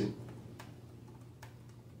read this.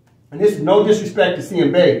 And this is no disrespect to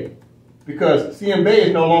CMB, because CMB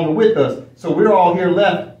is no longer with us. So we're all here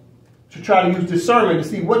left to try to use discernment to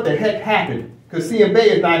see what the heck happened. Because CMB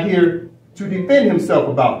is not here to defend himself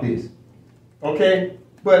about this. Okay?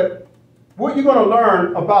 But what you're going to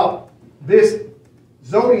learn about this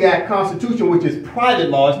Zodiac Constitution, which is private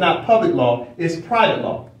law, it's not public law, it's private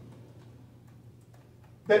law.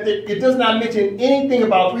 That it does not mention anything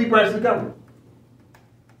about three branches of government.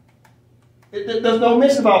 There's no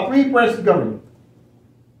mention about three branches of government.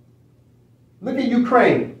 Look at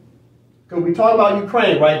Ukraine. Because we talk about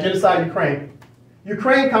Ukraine, right? Genocide Ukraine.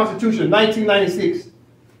 Ukraine Constitution, 1996,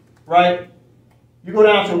 right? You go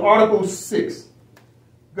down to Article 6.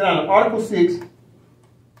 Go down to Article 6.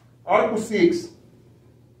 Article 6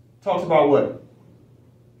 talks about what?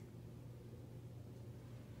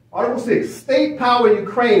 Article 6, state power in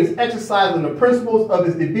Ukraine is exercised on the principles of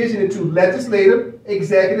its division into legislative,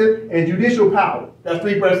 executive, and judicial power. That's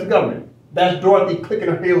three branches of government. That's Dorothy clicking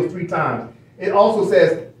her heels 3 times. It also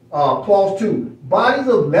says, clause 2, bodies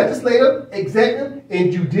of legislative, executive,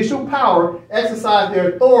 and judicial power exercise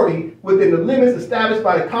their authority within the limits established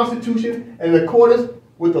by the Constitution and in accordance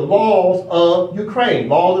with the laws of Ukraine.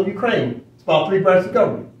 Laws of Ukraine. It's about three branches of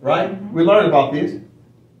government, right? Mm-hmm. We learned about this.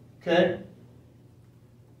 Okay?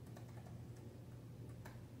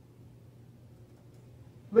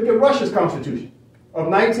 Look at Russia's Constitution of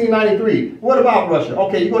 1993. What about Russia?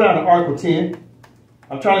 Okay, you go down to Article 10.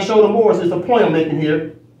 I'm trying to show the Moors. There's a point I'm making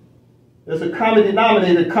here. There's a common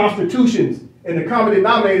denominator, constitutions. And the common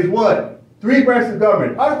denominator is what? Three branches of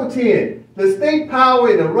government. Article 10. The state power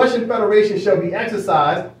in the Russian Federation shall be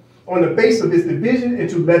exercised on the basis of its division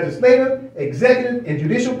into legislative, executive, and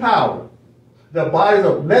judicial power. The bodies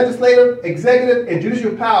of legislative, executive, and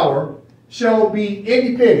judicial power shall be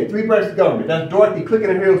independent. Three branches of government. That's Dorothy clicking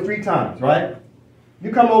her heels 3 times, right?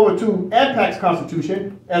 You come over to AMPAC's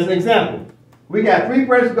Constitution as an example. We got 3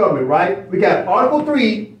 branches of government, right? We got Article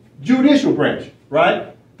 3, judicial branch,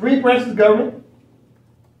 right? 3 branches of government.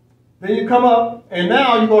 Then you come up, and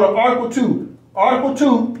now you go to Article 2.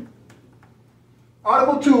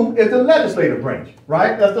 Article 2 is the legislative branch,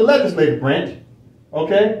 right? That's the legislative branch,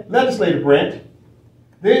 okay? Legislative branch.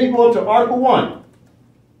 Then you go up to Article 1.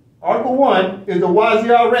 Article 1 is the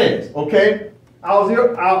Wazir Res, okay?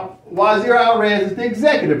 Wazir al-Rez is the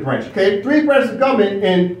executive branch, okay? 3 branches of government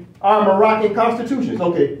in our Moroccan constitutions,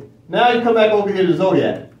 okay? Now you come back over here to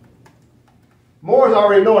Zodiac. Moors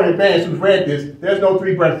already know in advance who's read this, there's no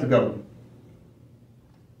 3 branches of government.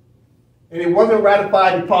 And it wasn't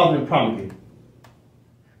ratified, deposited, and promulgated.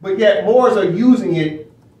 But yet Moors are using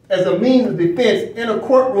it as a means of defense in a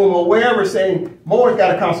courtroom or wherever, saying Moors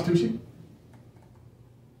got a constitution.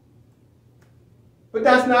 But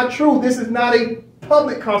that's not true. This is not a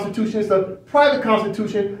public constitution, it's a private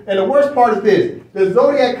constitution. And the worst part is this: the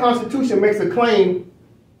Zodiac Constitution makes a claim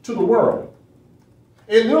to the world.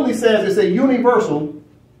 It literally says it's a universal,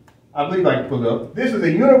 I believe I can pull it up. This is a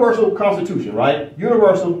universal constitution, right?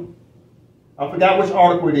 Universal. I forgot which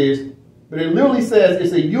article it is, but it literally says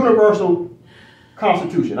it's a universal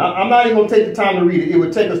constitution. I'm not even going to take the time to read it. It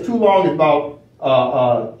would take us too long. It's about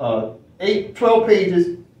 12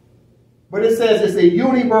 pages. But it says it's a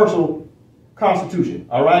universal constitution,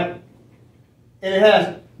 all right? And it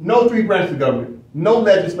has no 3 branches of government, no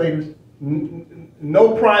legislators,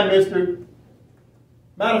 no prime minister.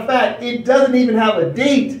 Matter of fact, it doesn't even have a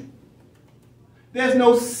date. There's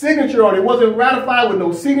no signature on it. It wasn't ratified with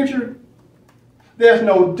no signature. There's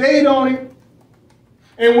no date on it.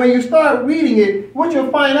 And when you start reading it, what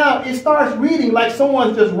you'll find out, it starts reading like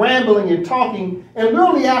someone's just rambling and talking and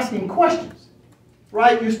literally asking questions.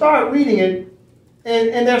 Right? You start reading it,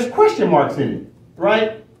 and there's question marks in it,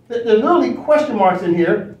 right? There's literally question marks in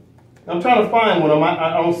here. I'm trying to find one of them.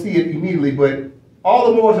 I don't see it immediately, but all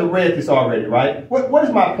the Moors have read this already, right? What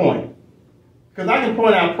is my point? Because I can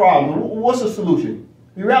point out problems. What's the solution?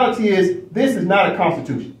 The reality is, this is not a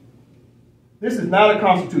constitution. This is not a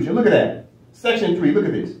constitution. Look at that. Section 3, look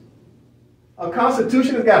at this. A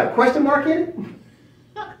constitution has got a question mark in it?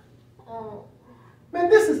 Man,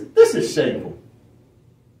 this is shameful.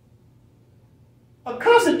 A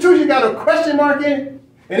constitution got a question mark in it,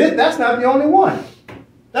 and that's not the only one.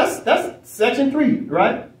 That's section 3,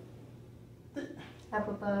 right? Up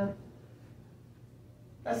above.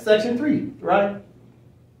 That's section 3, right?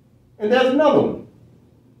 And there's another one.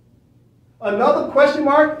 Another question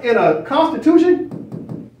mark in a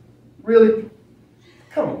constitution? Really?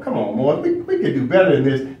 Come on, Moors. We can do better than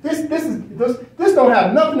this. This don't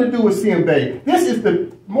have nothing to do with CMB. This is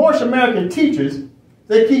the Moorish American teachers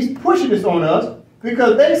that keeps pushing this on us,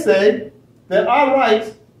 because they say that our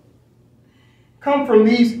rights come from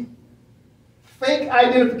these fake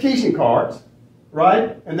identification cards,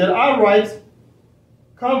 right? And that our rights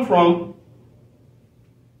come from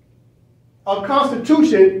a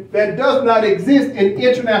constitution that does not exist in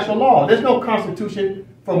international law. There's no constitution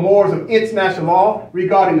for Moors of international law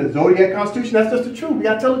regarding the Zodiac Constitution. That's just the truth. We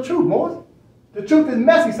got to tell the truth, Moors. The truth is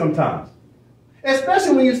messy sometimes.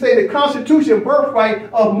 Especially when you say the Constitution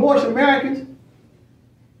birthright of Moorish Americans.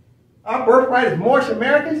 Our birthright is Moorish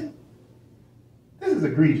Americans? This is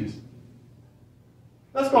egregious.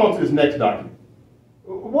 Let's go on to this next document.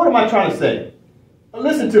 What am I trying to say?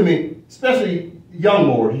 Listen to me, especially young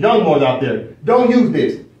Moors out there. Don't use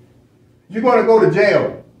this. You're going to go to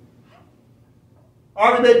jail.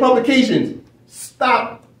 Arbitration Publications,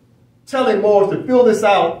 stop telling Moors to fill this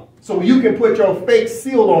out so you can put your fake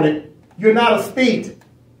seal on it. You're not a state.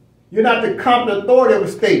 You're not the competent authority of a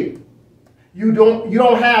state. You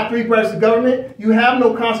don't have 3 branches of government. You have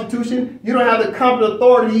no constitution. You don't have the competent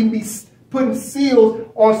authority to even be putting seals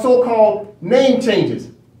on so-called name changes.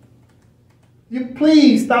 You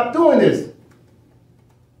please stop doing this.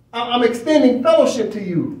 I'm extending fellowship to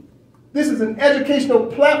you. This is an educational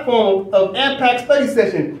platform of AMPAC study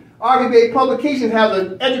session. RBA Publications has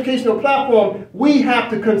an educational platform. We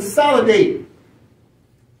have to consolidate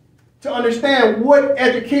to understand what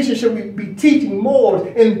education should we be teaching Moors,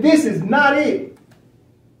 and this is not it.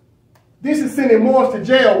 This is sending Moors to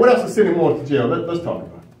jail. What else is sending Moors to jail? Let's talk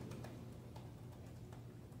about it.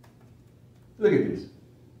 Look at this.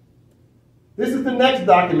 This is the next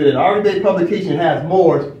document that RBA Publication has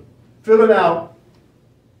Moors filling out,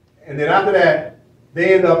 and then after that,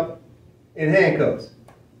 they end up in handcuffs.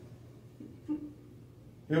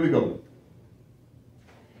 Here we go.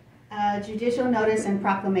 Judicial notice and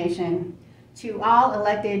proclamation. To all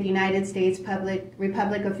elected United States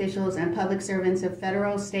Republic officials and public servants of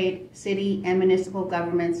federal, state, city, and municipal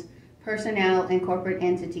governments, personnel, and corporate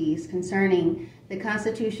entities concerning the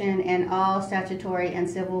Constitution and all statutory and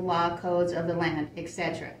civil law codes of the land,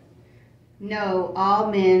 etc. No,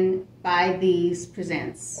 all men by these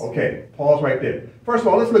presents. Okay, pause right there. First of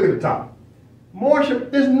all, let's look at the top.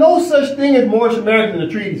 There's no such thing as Moorish Americans in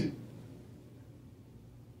the treaties.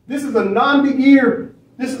 This is a non-big-ear.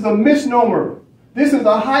 This is a misnomer. This is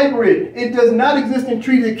a hybrid. It does not exist in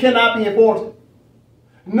treaties. It cannot be enforced.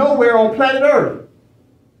 Nowhere on planet Earth.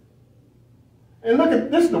 And look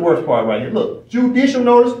at, this is the worst part right here. Look, judicial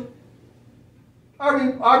notice.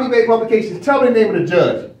 RB Publications, tell me the name of the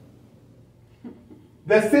judge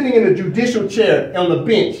that's sitting in the judicial chair on the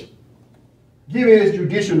bench giving his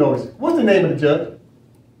judicial notice. What's the name of the judge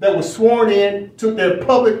that was sworn in, took their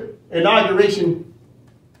public inauguration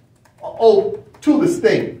oath to the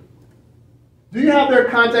state? Do you have their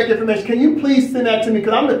contact information? Can you please send that to me?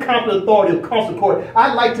 Because I'm the competent authority of consular court.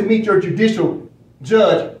 I'd like to meet your judicial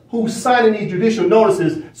judge who's signing these judicial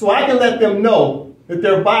notices so I can let them know that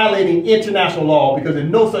they're violating international law because there's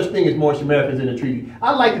no such thing as Moorish Americans in the treaty.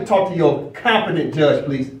 I'd like to talk to your competent judge,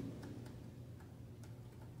 please.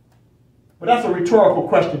 But that's a rhetorical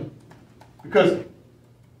question because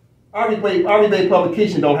RB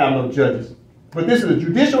Publication don't have no judges. But this is a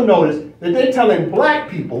judicial notice that they're telling black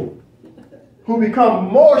people who become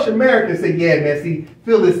Moorish Americans, say, yeah, man, see,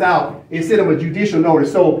 fill this out and send them a judicial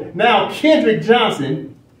notice. So now Kendrick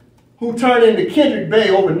Johnson, who turned into Kendrick Bay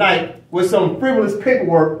overnight with some frivolous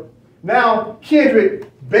paperwork, now Kendrick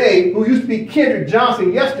Bay, who used to be Kendrick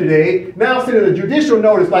Johnson yesterday, now sending a judicial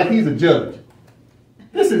notice like he's a judge.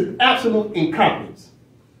 This is absolute incompetence.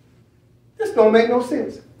 This don't make no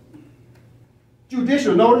sense.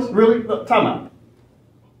 Judicial notice? Really? Look, time out.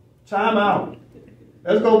 Time out.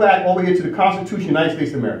 Let's go back over here to the Constitution of the United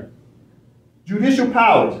States of America. Judicial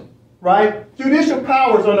powers, right? Judicial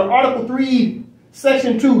powers under Article 3,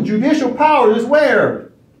 Section 2. Judicial powers is where?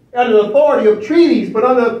 Under the authority of treaties. But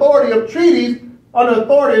under the authority of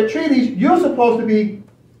treaties, you're supposed to be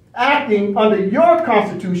acting under your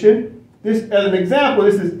Constitution. This, as an example,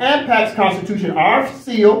 this is AMPAC's Constitution, our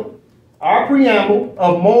seal, our preamble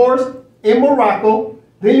of Moors in Morocco.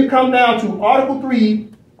 Then you come down to Article 3.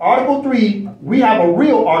 Article 3, we have a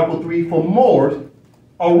real Article 3 for Moors.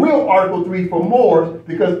 A real Article 3 for Moors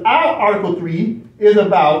because our Article 3 is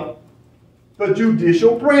about the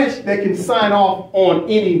judicial branch that can sign off on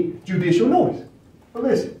any judicial notice. But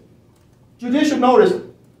listen, judicial notice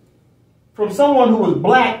from someone who was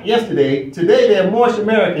black yesterday, today they're Moorish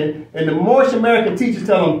American, and the Moorish American teachers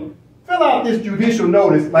tell them, fill out this judicial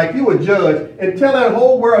notice like you a judge and tell that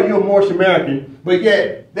whole world you're a Moorish American, but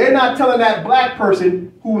yet they're not telling that black person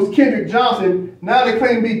who was Kendrick Johnson, now they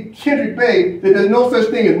claim to be Kendrick Bay, that there's no such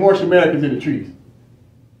thing as Moorish Americans in the treaties.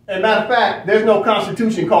 And matter of fact, there's no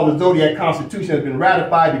constitution called the Zodiac Constitution that's been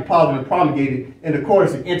ratified, deposited, and promulgated in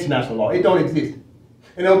accordance with international law. It don't exist.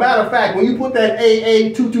 And as a matter of fact, when you put that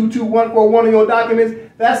AA 222141 in your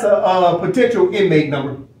documents, that's a potential inmate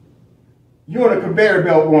number. You're on a conveyor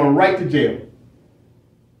belt going right to jail.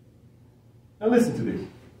 Now listen to this.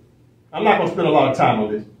 I'm not going to spend a lot of time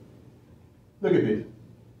on this. Look at this.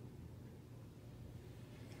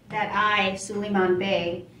 That I, Suleiman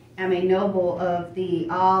Bey, am a noble of the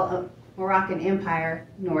all Moroccan Empire,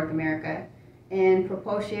 North America, in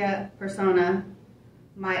proportia persona,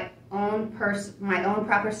 my own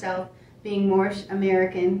proper self, being Moorish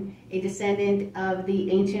American, a descendant of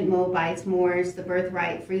the ancient Moabites, Moors, the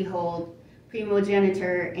birthright, freehold,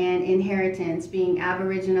 primogeniture, and inheritance, being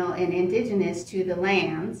aboriginal and indigenous to the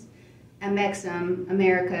lands, Amexum,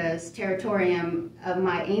 America's territorium of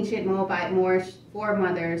my ancient Moabite Moorish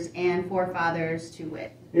foremothers and forefathers to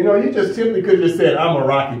wit. You know, you just simply could have just said, I'm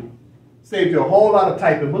Moroccan. Saved you a whole lot of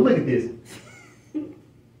typing, but look at this.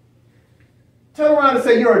 Turn around and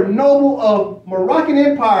say you're a noble of Moroccan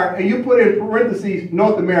Empire, and you put in parentheses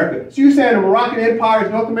North America. So you're saying the Moroccan Empire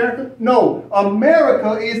is North America? No,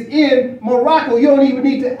 America is in Morocco. You don't even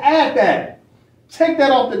need to add that. Take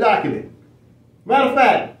that off the document. Matter of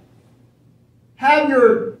fact, have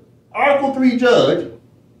your Article 3 judge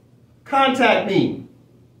contact me.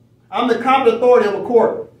 I'm the competent authority of a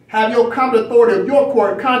court. Have your competent authority of your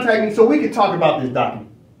court contact me so we can talk about this document.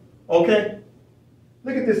 Okay?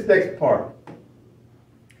 Look at this next part.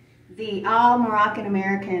 The all Moroccan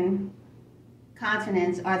American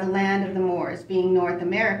continents are the land of the Moors, being North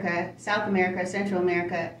America, South America, Central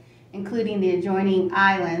America, including the adjoining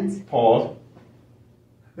islands. Pause.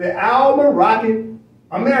 The all Moroccan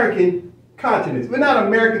American continents. We're not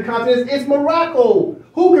American continents, it's Morocco.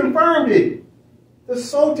 Who confirmed it? The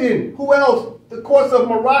Sultan. Who else? The courts of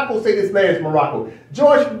Morocco say this land is Morocco.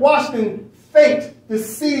 George Washington thanked the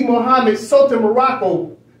Sidi Mohammed Sultan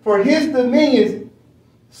Morocco for his dominions.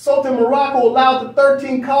 Sultan Morocco allowed the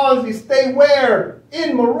 13 colonies to stay where?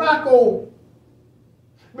 In Morocco.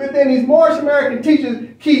 But then these Moorish American teachers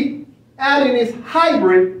keep adding this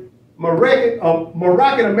hybrid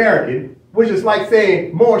Moroccan American, which is like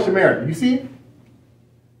saying Moorish American. You see it?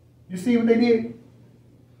 You see what they did?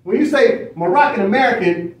 When you say Moroccan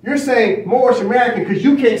American, you're saying Moorish American because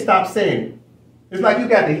you can't stop saying it. It's like you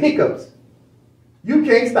got the hiccups. You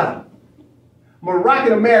can't stop.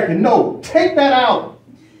 Moroccan American. No, take that out.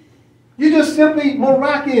 You just simply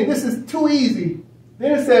Moroccan. This is too easy.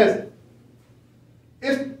 Then it says,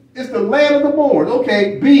 it's the land of the Moors.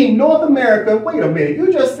 Okay, being North America. Wait a minute.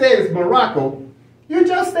 You just said it's Morocco. You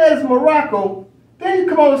just said it's Morocco. Then you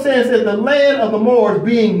come on and say the land of the Moors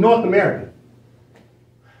being North America.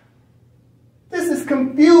 This is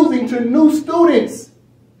confusing to new students.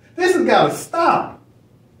 This has got to stop.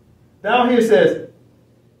 Down here it says,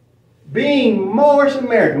 being Moorish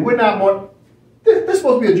American. We're not more. This is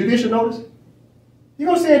supposed to be a judicial notice. You're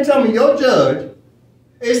going to sit and tell me your judge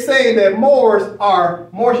is saying that Moors are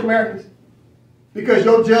Moorish Americans? Because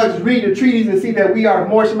your judge is reading the treaties and see that we are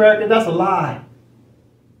Moorish Americans? That's a lie.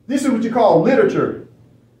 This is what you call literature.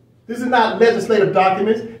 This is not legislative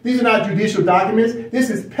documents. These are not judicial documents. This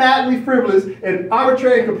is patently frivolous and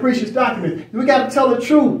arbitrary and capricious documents. We got to tell the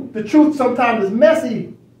truth. The truth sometimes is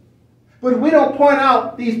messy. But if we don't point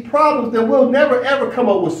out these problems, then we'll never ever come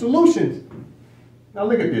up with solutions. Now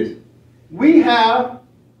look at this. We have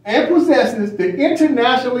and possesses the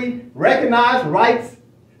internationally recognized rights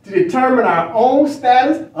to determine our own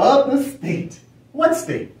status of the state. What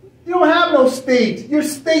state? You don't have no state. You're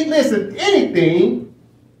stateless. If anything,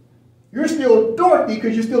 you're still Dorothy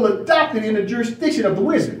because you're still adopted in the jurisdiction of the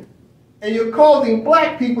wizard. And you're causing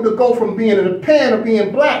black people to go from being in the pan of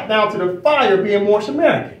being black down to the fire of being Moorish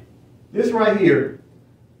American. This right here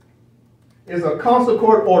is a consular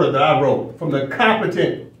court order that I wrote from the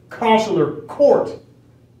competent consular court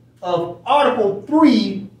of Article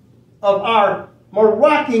 3 of our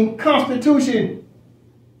Moroccan Constitution.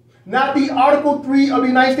 Not the Article 3 of the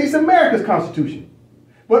United States of America's Constitution,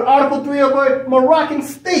 but Article 3 of a Moroccan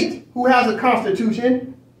state who has a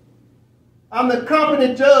constitution. I'm the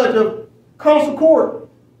competent judge of consular court.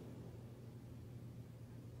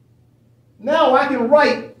 Now I can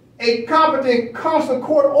write a competent consular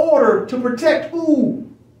court order to protect who?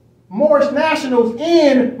 Moorish nationals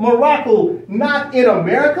in Morocco, not in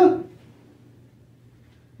America?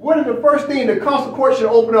 What is the first thing the consular court should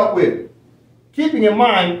open up with? Keeping in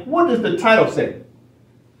mind, what does the title say?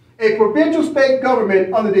 A provincial state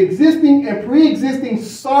government under the existing and pre-existing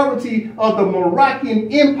sovereignty of the Moroccan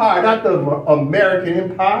Empire, not the American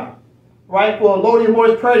Empire, right? For Lodian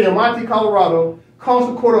Morris Prairie, Monte, Colorado,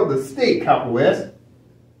 consular court of the state, capital S.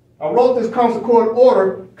 I wrote this consular court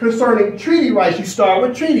order concerning treaty rights. You start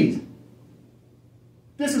with treaties.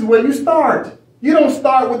 This is where you start. You don't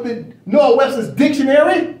start with the Noah Webster's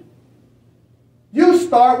dictionary. You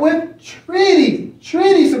start with treaties.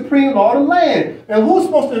 Treaties, supreme law of the land. And who's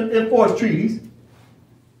supposed to enforce treaties?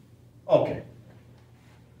 Okay.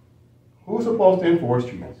 Who's supposed to enforce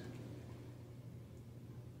treaties?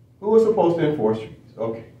 Who is supposed to enforce treaties?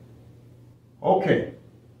 Okay. Okay.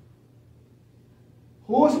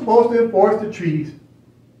 Who is supposed to enforce the treaties?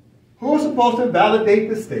 Who is supposed to validate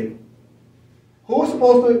the state? Who is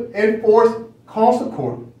supposed to enforce consular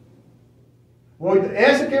court? Well, the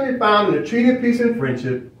answer can be found in the Treaty of Peace and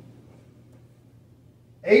Friendship,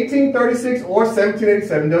 1836 or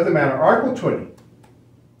 1787, doesn't matter, Article 20.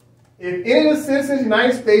 If any of the citizens of the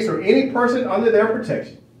United States or any person under their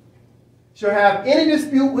protection shall have any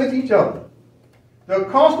dispute with each other, the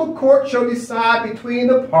consular court shall decide between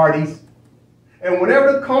the parties, and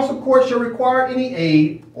whenever the consular court shall require any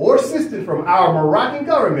aid or assistance from our Moroccan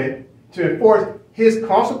government to enforce his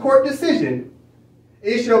consular court decision,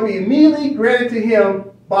 it shall be immediately granted to him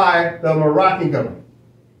by the Moroccan government.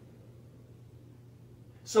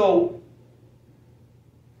 So,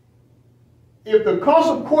 if the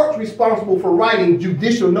consular court is responsible for writing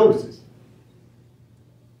judicial notices,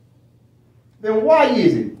 then why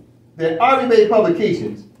is it that Arbitration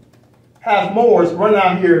Publications has Moors running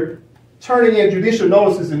out here turning in judicial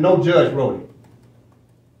notices and no judge wrote it?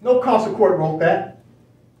 No consular court wrote that.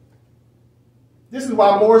 This is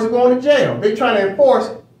why Moors are going to jail. They're trying to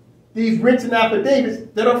enforce these written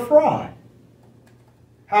affidavits that are fraud.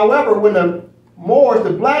 However, when the Moors, the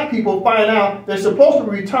black people, find out they're supposed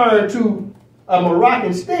to return to a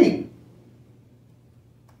Moroccan state,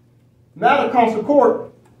 now the consular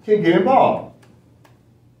court can get involved.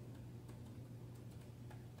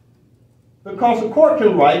 The consular court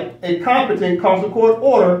can write a competent consular court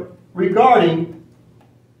order regarding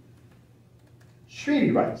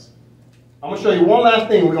treaty rights. I'm going to show you one last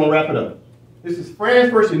thing and we're going to wrap it up. This is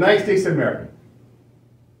France versus United States of America.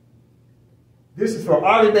 This is for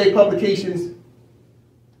Arbitration Publications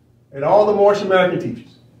and all the Moorish American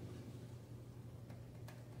teachers.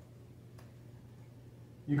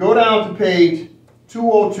 You go down to page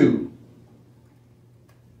 202.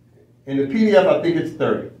 In the PDF, I think it's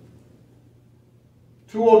 30.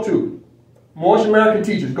 202. Moorish American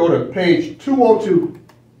teachers, go to page 202.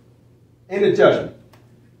 in the judgment.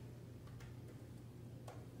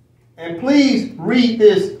 And please read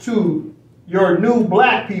this to your new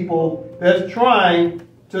black people that's trying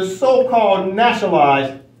to so-called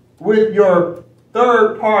nationalize with your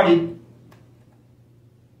third-party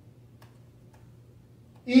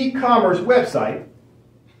e-commerce website.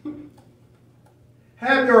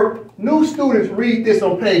 Have your new students read this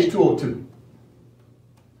on page 202.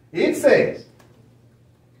 It says,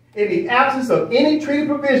 in the absence of any treaty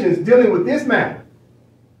provisions dealing with this matter,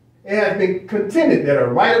 it has been contended that a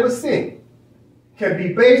right of assent can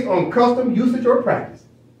be based on custom, usage, or practice.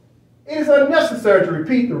 It is unnecessary to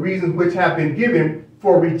repeat the reasons which have been given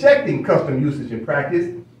for rejecting custom, usage, and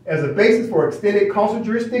practice as a basis for extended consular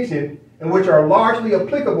jurisdiction, and which are largely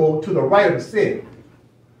applicable to the right of assent.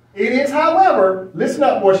 It is, however, listen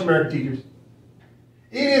up, Moroccan American teachers,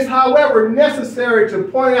 it is, however, necessary to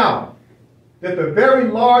point out that the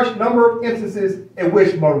very large number of instances in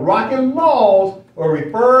which Moroccan laws are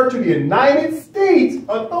referred to the United States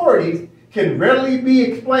authorities can readily be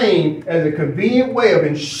explained as a convenient way of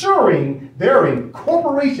ensuring their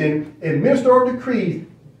incorporation in ministerial decrees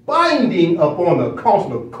binding upon the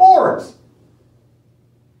consular courts.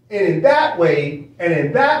 And in that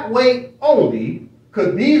way only,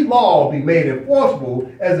 could these laws be made enforceable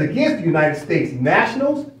as against the United States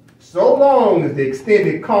nationals, so long as the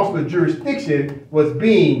extended consular jurisdiction was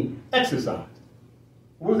being exercised.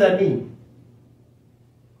 What does that mean?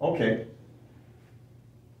 Okay.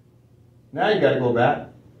 Now you got to go back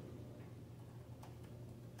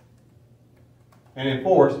and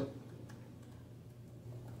enforce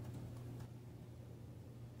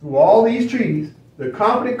through all these treaties. The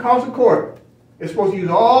competent consular court is supposed to use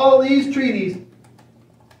all these treaties,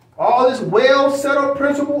 all this well-settled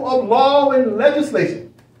principle of law and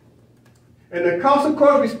legislation. And the consular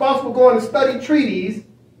court is responsible for going to study treaties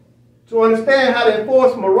to understand how to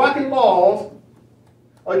enforce Moroccan laws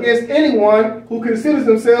against anyone who considers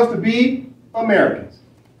themselves to be Americans.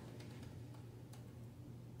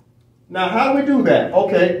 Now, how do we do that?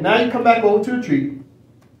 Okay, now you come back over to the treaty.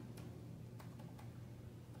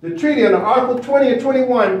 The treaty under Article 20 and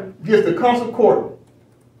 21 gives the consular court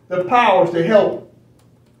the powers to help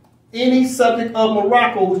any subject of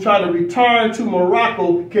Morocco who's trying to return to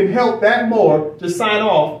Morocco, can help that Moor to sign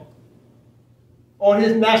off on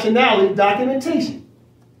his nationality documentation.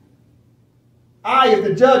 I, as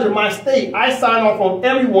the judge of my state, I sign off on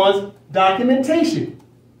everyone's documentation.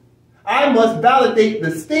 I must validate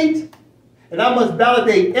the state, and I must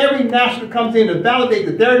validate every national that comes in to validate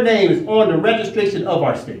that their name is on the registration of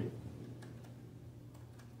our state.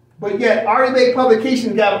 But yet, our debate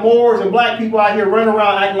publications got Moors and black people out here running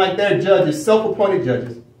around acting like they're judges, self-appointed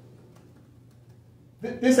judges.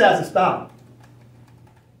 This has to stop.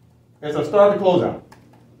 As I start to close out,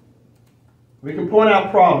 we can point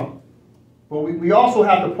out problems, but we also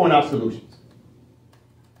have to point out solutions.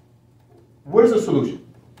 What is the solution?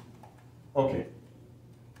 Okay.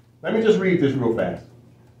 Let me just read this real fast.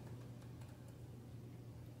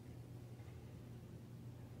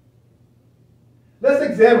 Let's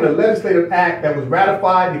examine a legislative act that was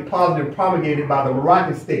ratified, deposited, and promulgated by the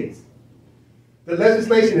Moroccan States. The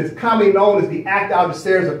legislation is commonly known as the Act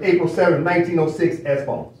Algeciras of April 7, 1906 as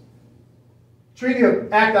follows. Treaty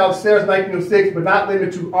of Act Algeciras 1906, but not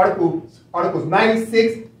limited to Articles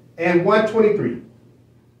 96 and 123.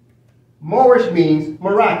 Moorish means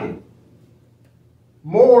Moroccan.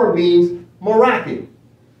 Moor means Moroccan.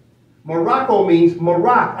 Morocco means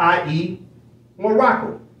Morocco, i.e.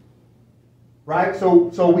 Morocco. Right?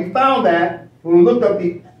 So we found that when we looked up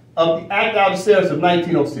the Act Algeciras of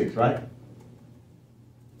 1906, right?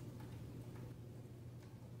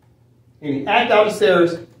 In the Act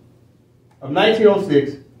Algeciras of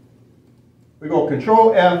 1906, we go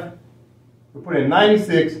Control F, we put in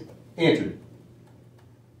 96, enter.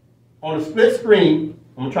 On the split screen,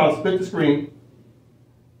 I'm going to try to split the screen.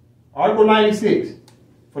 Article 96,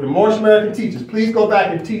 for the Moroccan American teachers, please go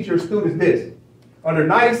back and teach your students this. Under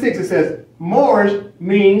 96, it says, Moorish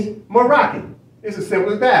means Moroccan. It's as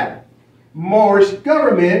simple as that. Moorish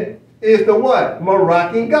government is the what?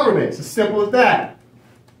 Moroccan government. It's as simple as that.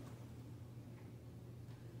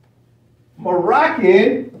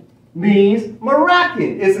 Moroccan means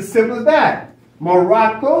Moroccan. It's as simple as that.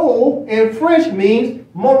 Morocco in French means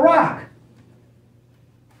Morocco.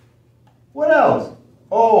 What else?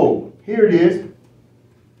 Oh, here it is.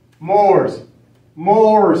 Moors.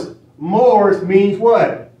 Moors. Moors means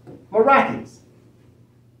what? Moroccans.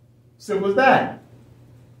 Simple as that.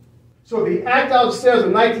 So the Act Algeciras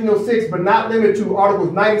of 1906, but not limited to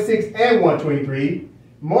Articles 96 and 123,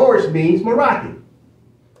 Moorish means Moroccan.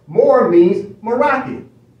 Moor means Moroccan.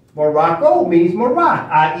 Morocco means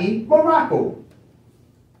Morocco, i.e. Morocco.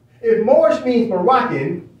 If Moorish means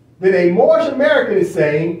Moroccan, then a Moorish American is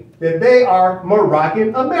saying that they are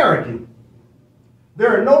Moroccan American.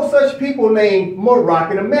 There are no such people named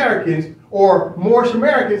Moroccan Americans or Moorish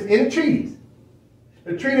Americans in the treaties.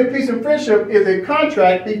 The Treaty of Peace and Friendship is a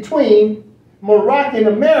contract between Moroccan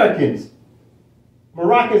Americans,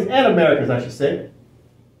 Moroccans and Americans, I should say.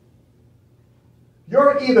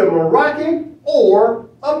 You're either Moroccan or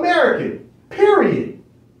American, period.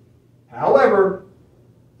 However,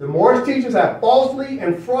 the Moorish teachers have falsely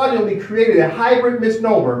and fraudulently created a hybrid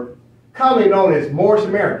misnomer commonly known as Moorish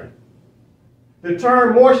American. The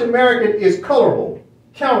term Moorish American is colorable,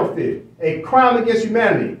 counterfeit, a crime against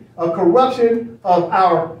humanity, a corruption of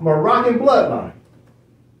our Moroccan bloodline,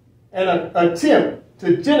 and an attempt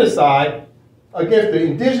to genocide against the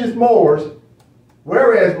indigenous Moors,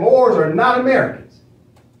 whereas Moors are not Americans.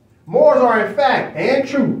 Moors are in fact and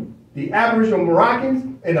true the Aboriginal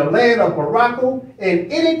Moroccans in the land of Morocco,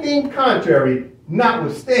 and anything contrary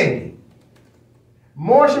notwithstanding.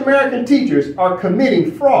 Moorish American teachers are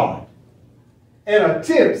committing fraud and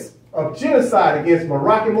attempts of genocide against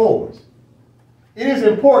Moroccan Moors. It is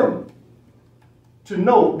important to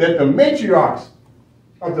note that the matriarchs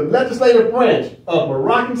of the legislative branch of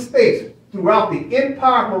Moroccan states throughout the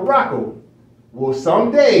Empire of Morocco will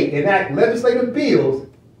someday enact legislative bills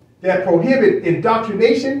that prohibit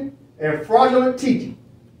indoctrination and fraudulent teaching.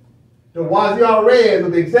 The Wazir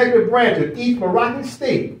of the executive branch of each Moroccan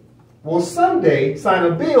state will someday sign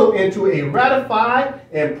a bill into a ratified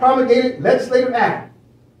and promulgated legislative act.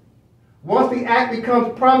 Once the act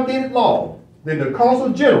becomes promulgated law, then the Consul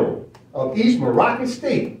General of each Moroccan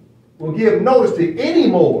state will give notice to any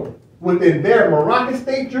Moor within their Moroccan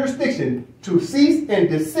state jurisdiction to cease and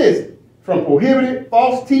desist from prohibited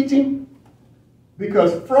false teaching,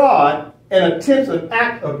 because fraud and attempts of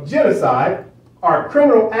act of genocide are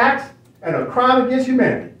criminal acts and a crime against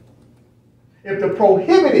humanity. If the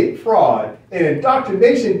prohibited fraud and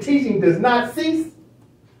indoctrination teaching does not cease,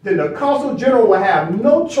 then the Consul General will have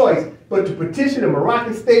no choice but to petition the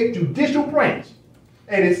Moroccan State Judicial Branch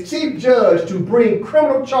and its Chief Judge to bring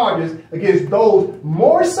criminal charges against those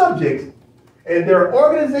Moorish subjects and their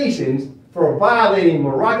organizations for violating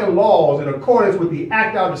Moroccan laws in accordance with the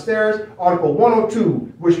Act of Algeciras, Article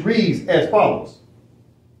 102, which reads as follows.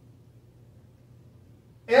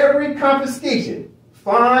 Every confiscation,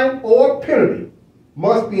 fine, or penalty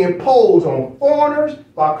must be imposed on foreigners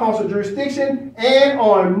by consular jurisdiction and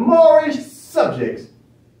on Moorish subjects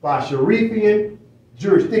by Sharifian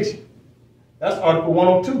jurisdiction. That's Article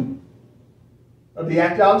 102 of the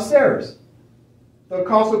Act of Algeciras. The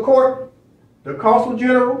Consul Court, the Consul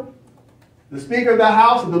General, the Speaker of the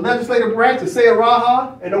House of the Legislative Branch, the Sayyid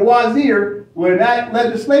Raha, and the Wazir will enact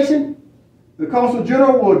legislation. The Consul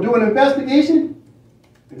General will do an investigation.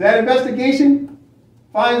 If that investigation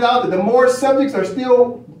finds out that the Moorish subjects are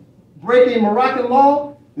still breaking Moroccan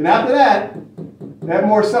law, then after that, that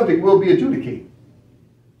Moorish subject will be adjudicated.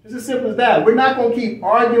 It's as simple as that. We're not going to keep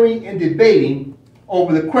arguing and debating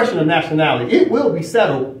over the question of nationality. It will be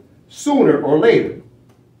settled sooner or later.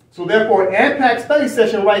 So therefore, AMPAC study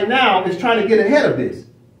session right now is trying to get ahead of this.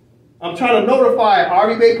 I'm trying to notify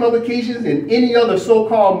RBA publications and any other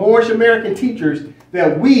so-called Moorish American teachers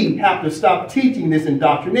that we have to stop teaching this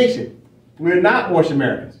indoctrination. We're not Moorish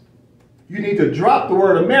Americans. You need to drop the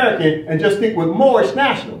word American and just stick with Moorish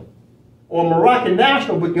national or Moroccan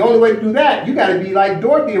national. But the only way to do that, you got to be like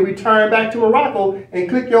Dorothy and return back to Morocco and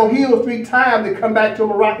click your heels 3 times and come back to a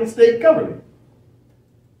Moroccan state government.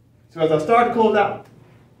 So as I start to close out,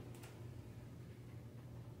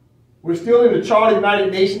 we're still in the Charter of the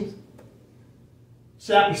United Nations,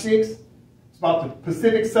 Chapter 6. It's about the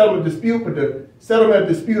Pacific Settlement Dispute, but the settlement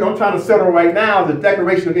dispute I'm trying to settle right now, the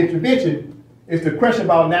Declaration of Intervention, is the question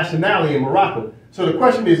about nationality in Morocco. So the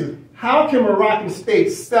question is, how can Moroccan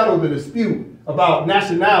states settle the dispute about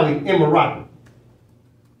nationality in Morocco?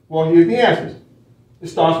 Well, here's the answers. It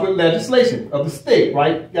starts with legislation of the state,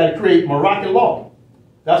 right? You got to create Moroccan law.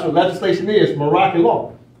 That's what legislation is, Moroccan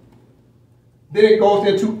law. Then it goes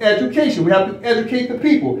into education. We have to educate the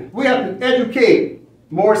people. We have to educate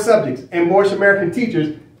more subjects and Moorish American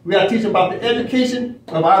teachers. We got to teach them about the education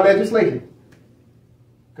of our legislation.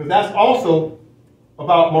 Because that's also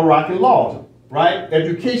about Moroccan laws, right?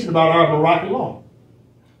 Education about our Moroccan law.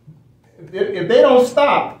 If they don't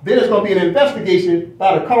stop, then it's going to be an investigation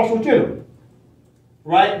by the Consul General,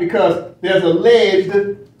 right? Because there's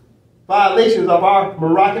alleged violations of our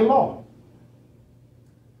Moroccan law.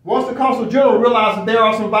 Once the Consul General realizes there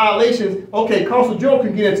are some violations, okay, Consul General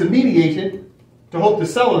can get into mediation to hope to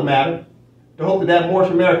settle the matter, to hope that that Moorish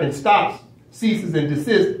American stops, ceases, and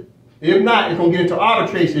desists If not, it's going to get into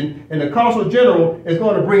arbitration, and the Consul General is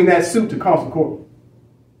going to bring that suit to Consul Court.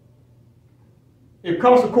 If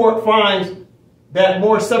Consul Court finds that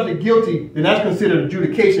Moorish subject guilty, then that's considered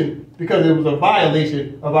adjudication because it was a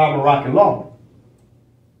violation of our Moroccan law.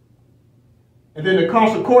 And then the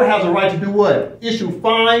Consul Court has a right to do what? Issue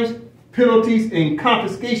fines, penalties, and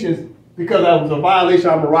confiscations because that was a violation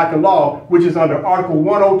of Moroccan law, which is under Article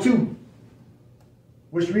 102,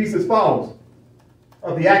 which reads as follows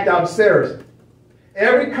of the Act of Service.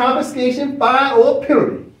 Every confiscation, fine, or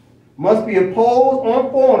penalty must be imposed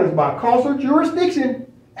on foreigners by consular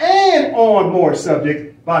jurisdiction and on Moorish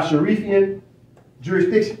subjects by Sharifian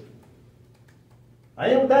jurisdiction. I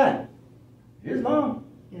am with that. Islam.